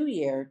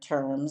 2-year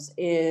terms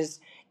is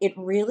it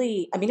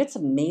really, I mean, it's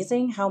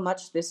amazing how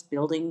much this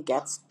building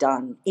gets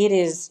done. It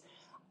is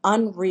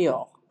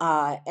unreal.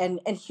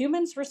 And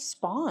humans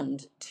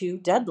respond to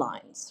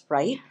deadlines,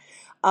 right?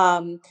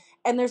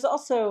 And there's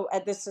also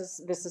this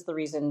is the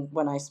reason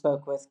when I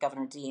spoke with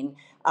Governor Dean,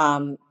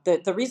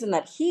 the reason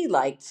that he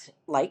likes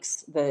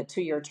the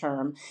 2-year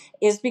term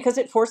is because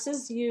it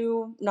forces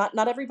you.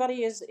 Not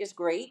everybody is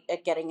great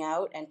at getting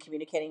out and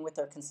communicating with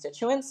their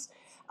constituents,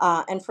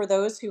 and for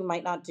those who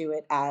might not do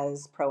it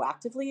as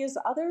proactively as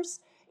others,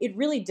 it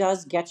really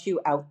does get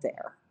you out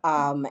there,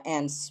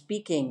 and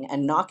speaking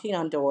and knocking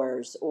on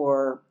doors,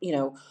 or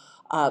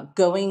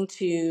going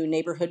to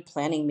neighborhood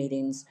planning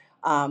meetings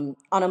on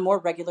a more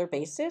regular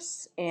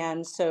basis.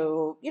 And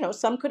so,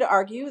 some could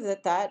argue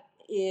that that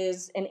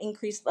is an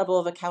increased level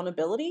of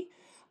accountability.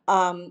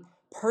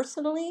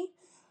 Personally,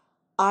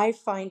 I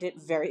find it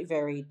very,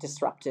 very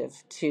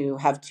disruptive to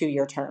have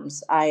 2-year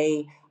terms.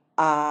 I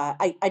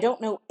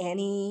don't know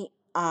any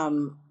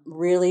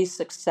really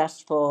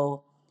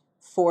successful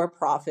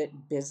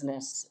for-profit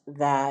business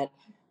that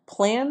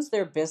plans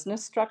their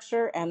business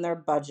structure and their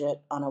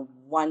budget on a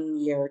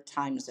 1-year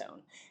time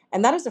zone,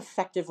 and that is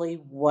effectively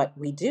what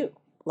we do.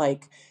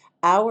 Like,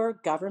 our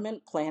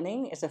government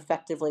planning is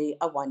effectively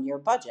a 1-year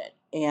budget,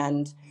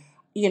 and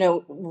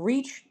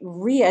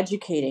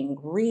re-educating,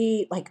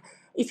 like,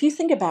 if you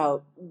think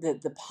about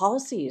the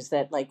policies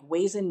that, like,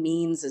 Ways and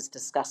Means is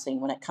discussing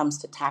when it comes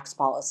to tax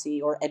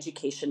policy or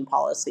education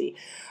policy,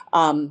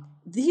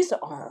 these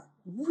are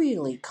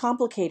really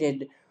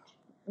complicated,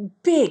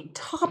 big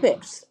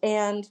topics,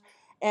 and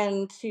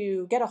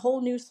to get a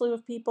whole new slew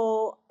of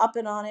people up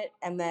and on it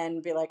and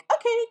then be like,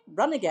 okay,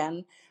 run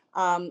again.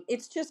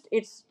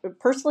 It's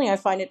personally, I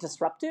find it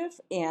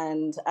disruptive,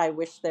 and I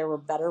wish there were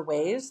better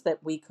ways that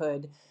we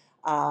could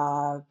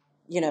uh,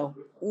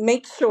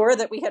 make sure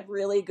that we had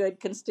really good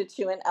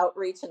constituent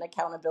outreach and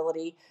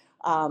accountability,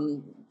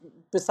 um,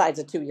 besides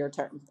a 2-year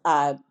term.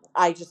 I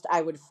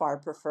would far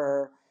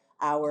prefer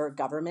our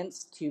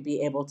governments to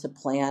be able to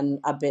plan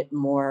a bit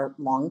more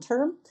long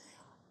term.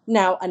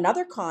 Now,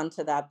 another con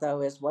to that, though,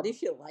 is what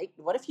if you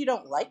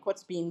don't like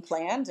what's being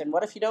planned, and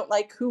what if you don't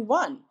like who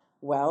won?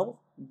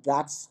 Well,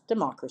 that's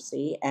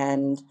democracy,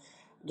 and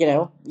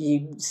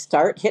you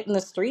start hitting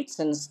the streets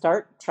and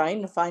start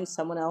trying to find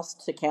someone else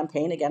to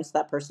campaign against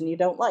that person you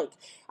don't like.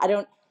 I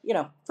don't,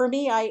 for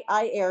me,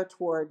 I err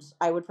towards,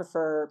 I would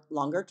prefer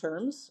longer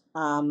terms,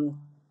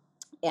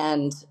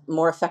 and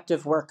more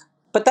effective work.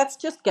 But that's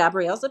just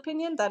Gabrielle's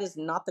opinion. That is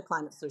not the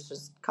Climate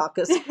Solutions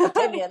Caucus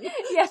opinion.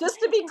 Yeah. Just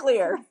to be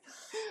clear.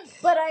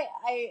 But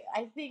I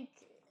think,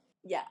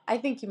 yeah, I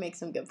think you make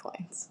some good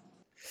points.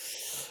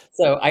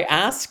 So I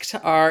asked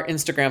our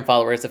Instagram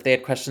followers if they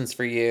had questions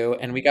for you,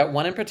 and we got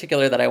one in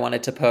particular that I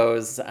wanted to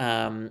pose.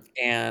 And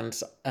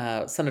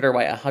Senator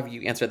White, I'll have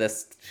you answer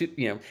this.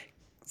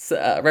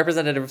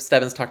 Representative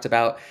Stebbins talked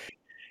about,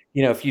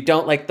 if you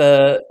don't like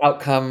the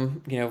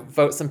outcome,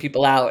 vote some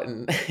people out,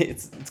 and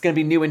it's going to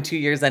be new in 2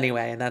 years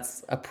anyway, and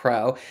that's a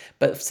pro.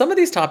 But some of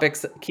these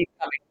topics keep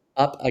coming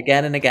up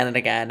again and again and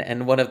again,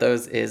 and one of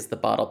those is the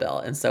bottle bill.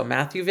 And so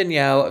Matthew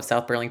Vigneault of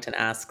South Burlington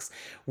asks,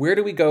 where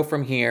do we go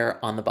from here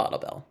on the bottle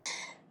bill?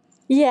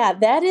 Yeah,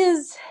 that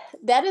is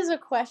a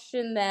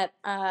question that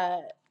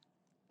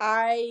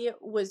I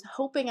was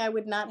hoping I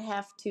would not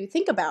have to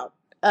think about.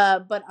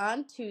 But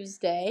on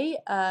Tuesday,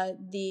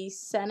 the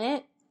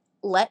Senate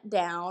let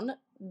down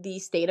the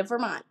state of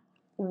Vermont.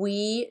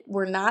 We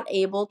were not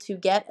able to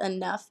get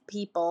enough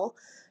people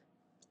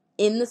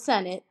in the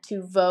Senate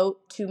to vote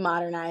to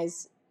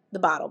modernize the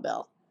bottle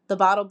bill. The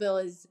bottle bill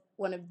is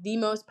one of the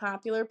most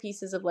popular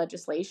pieces of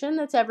legislation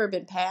that's ever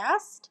been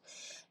passed.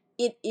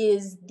 It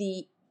is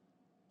the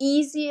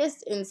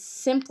easiest and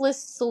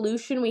simplest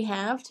solution we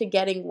have to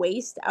getting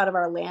waste out of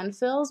our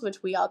landfills,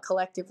 which we all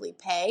collectively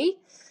pay.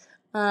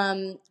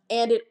 And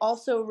it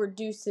also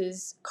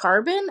reduces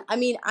carbon. I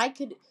mean,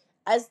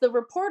 as the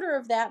reporter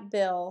of that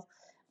bill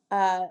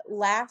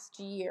last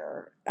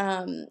year,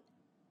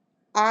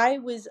 I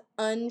was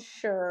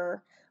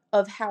unsure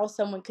of how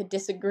someone could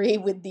disagree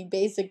with the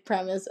basic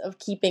premise of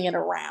keeping it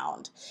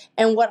around.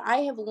 And what I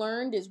have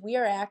learned is we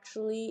are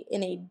actually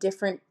in a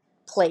different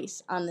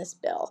place on this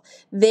bill.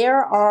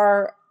 There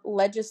are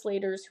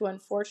legislators who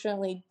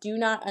unfortunately do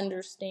not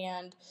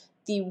understand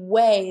the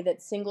way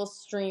that single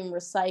stream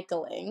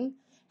recycling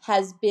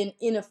has been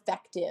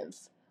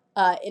ineffective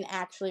in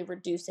actually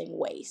reducing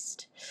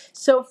waste.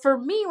 So for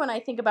me, when I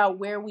think about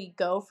where we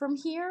go from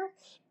here,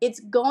 it's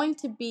going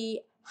to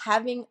be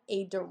having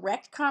a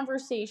direct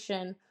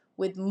conversation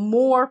with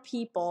more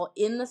people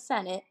in the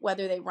Senate,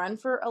 whether they run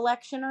for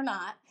election or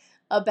not,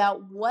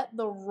 about what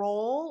the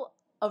role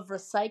of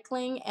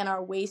recycling and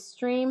our waste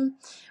stream,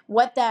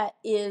 what that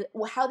is,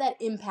 how that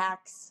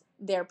impacts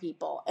their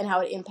people and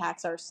how it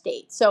impacts our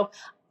state. So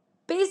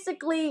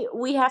basically,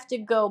 we have to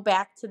go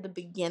back to the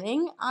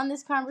beginning on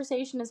this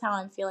conversation, is how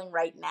I'm feeling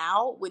right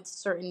now with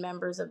certain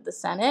members of the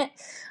Senate.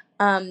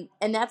 And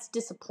that's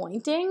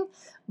disappointing,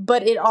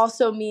 but it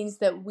also means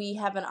that we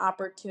have an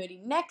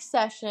opportunity next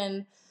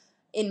session,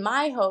 in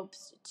my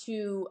hopes,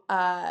 to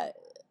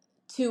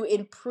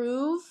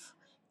improve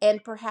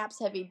and perhaps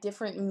have a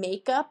different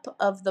makeup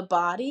of the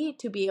body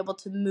to be able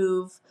to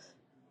move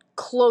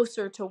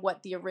closer to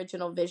what the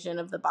original vision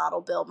of the bottle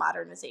bill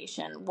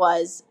modernization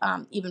was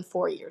even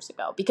 4 years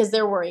ago, because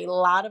there were a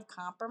lot of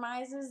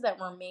compromises that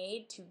were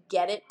made to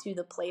get it to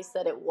the place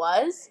that it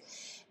was.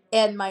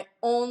 And my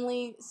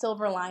only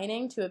silver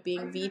lining to it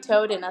being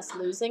vetoed and us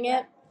losing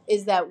it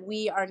is that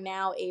we are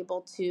now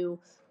able to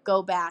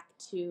go back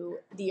to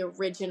the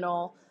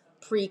original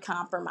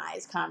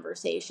pre-compromise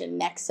conversation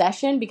next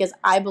session, because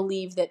I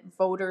believe that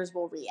voters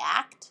will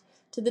react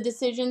to the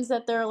decisions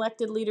that their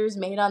elected leaders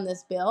made on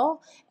this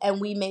bill, and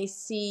we may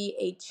see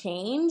a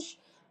change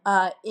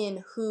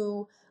in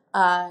who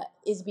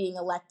is being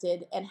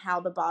elected and how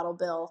the bottle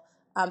bill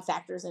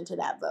factors into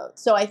that vote.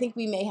 So I think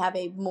we may have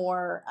a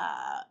more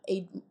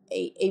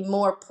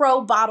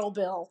pro bottle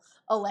bill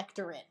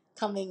electorate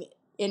coming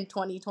in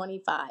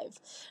 2025.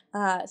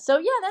 So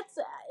yeah,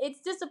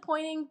 it's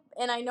disappointing,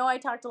 and I know I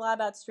talked a lot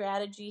about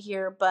strategy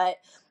here, but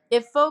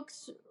if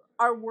folks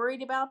are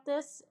worried about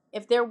this,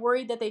 if they're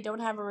worried that they don't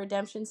have a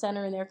redemption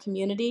center in their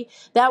community,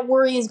 that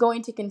worry is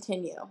going to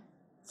continue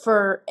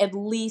for at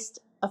least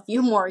a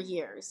few more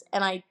years.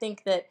 And I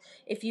think that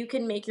if you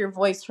can make your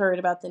voice heard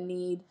about the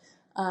need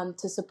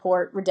to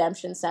support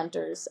redemption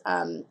centers,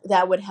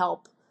 that would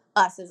help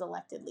us as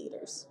elected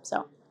leaders.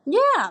 So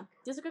yeah,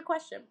 this is a good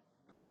question.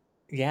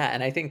 Yeah,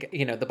 and I think,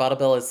 the bottle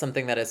bill is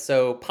something that is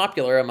so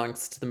popular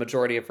amongst the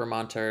majority of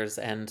Vermonters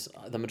and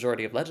the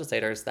majority of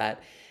legislators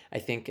that I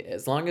think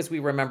as long as we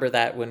remember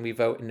that when we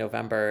vote in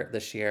November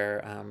this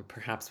year,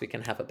 perhaps we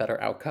can have a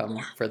better outcome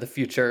for the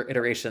future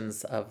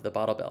iterations of the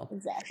bottle bill.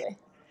 Exactly.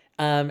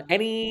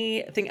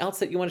 Anything else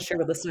that you want to share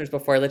with listeners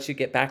before I let you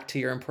get back to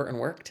your important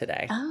work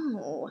today?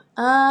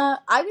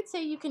 I would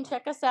say you can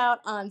check us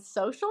out on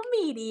social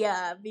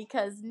media,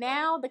 because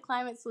now the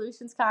Climate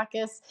Solutions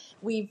Caucus,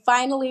 we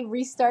finally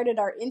restarted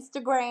our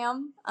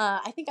Instagram.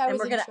 I think we're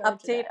going to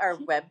update our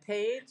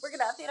webpage. We're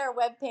going to update our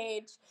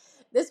webpage.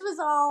 This is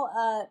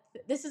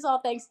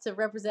all thanks to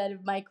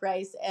Representative Mike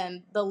Rice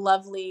and the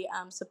lovely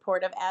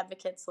supportive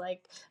advocates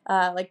like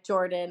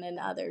Jordan and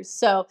others.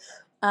 So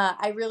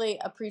I really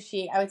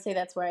appreciate, I would say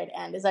that's where I'd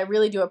end, is I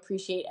really do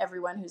appreciate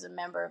everyone who's a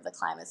member of the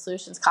Climate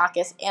Solutions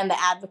Caucus and the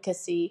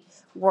advocacy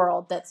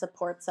world that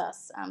supports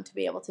us to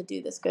be able to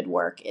do this good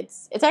work.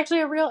 It's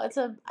actually I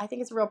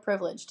think it's a real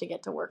privilege to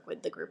get to work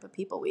with the group of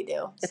people we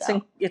do.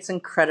 It's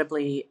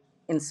incredibly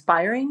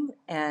inspiring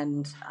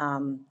and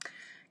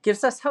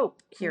gives us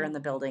hope here in the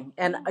building.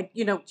 And,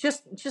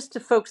 just to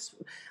folks,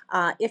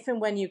 if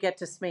and when you get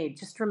dismayed,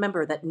 just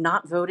remember that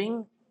not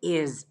voting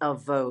is a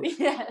vote.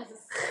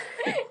 Yes,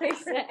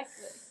 exactly.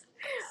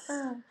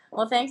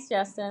 Well, thanks,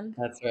 Justin.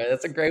 That's right.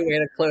 That's a great way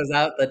to close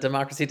out the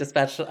Democracy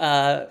Dispatch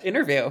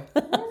interview.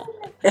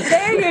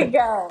 There you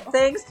go.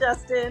 Thanks,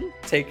 Justin.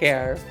 Take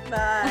care.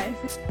 Bye.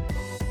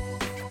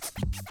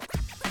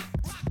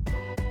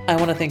 I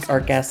want to thank our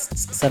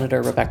guests,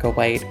 Senator Rebecca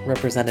White,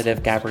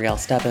 Representative Gabrielle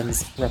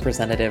Stebbins,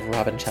 Representative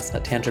Robin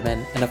Chestnut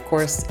Tangerman, and of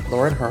course,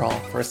 Lauren Hurl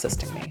for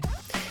assisting me.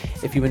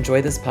 If you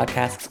enjoy this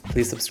podcast,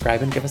 please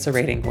subscribe and give us a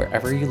rating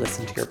wherever you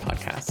listen to your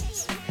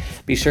podcasts.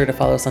 Be sure to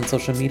follow us on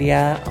social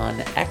media. On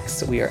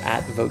X, we are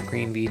at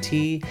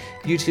VoteGreenVT,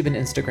 YouTube and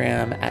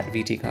Instagram at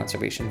VT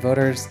Conservation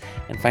Voters,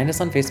 and find us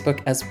on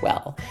Facebook as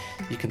well.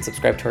 You can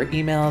subscribe to our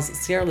emails,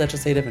 see our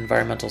legislative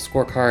environmental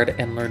scorecard,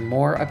 and learn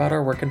more about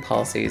our work and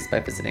policies by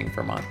visiting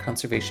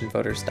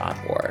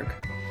VermontConservationVoters.org.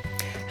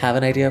 Have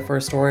an idea for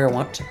a story or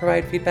want to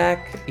provide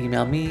feedback?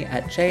 Email me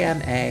at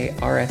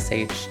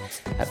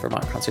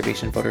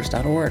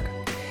jmarsh@VermontConservationVoters.org.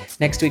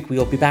 Next week, we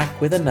will be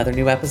back with another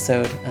new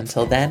episode.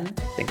 Until then,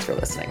 thanks for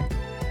listening.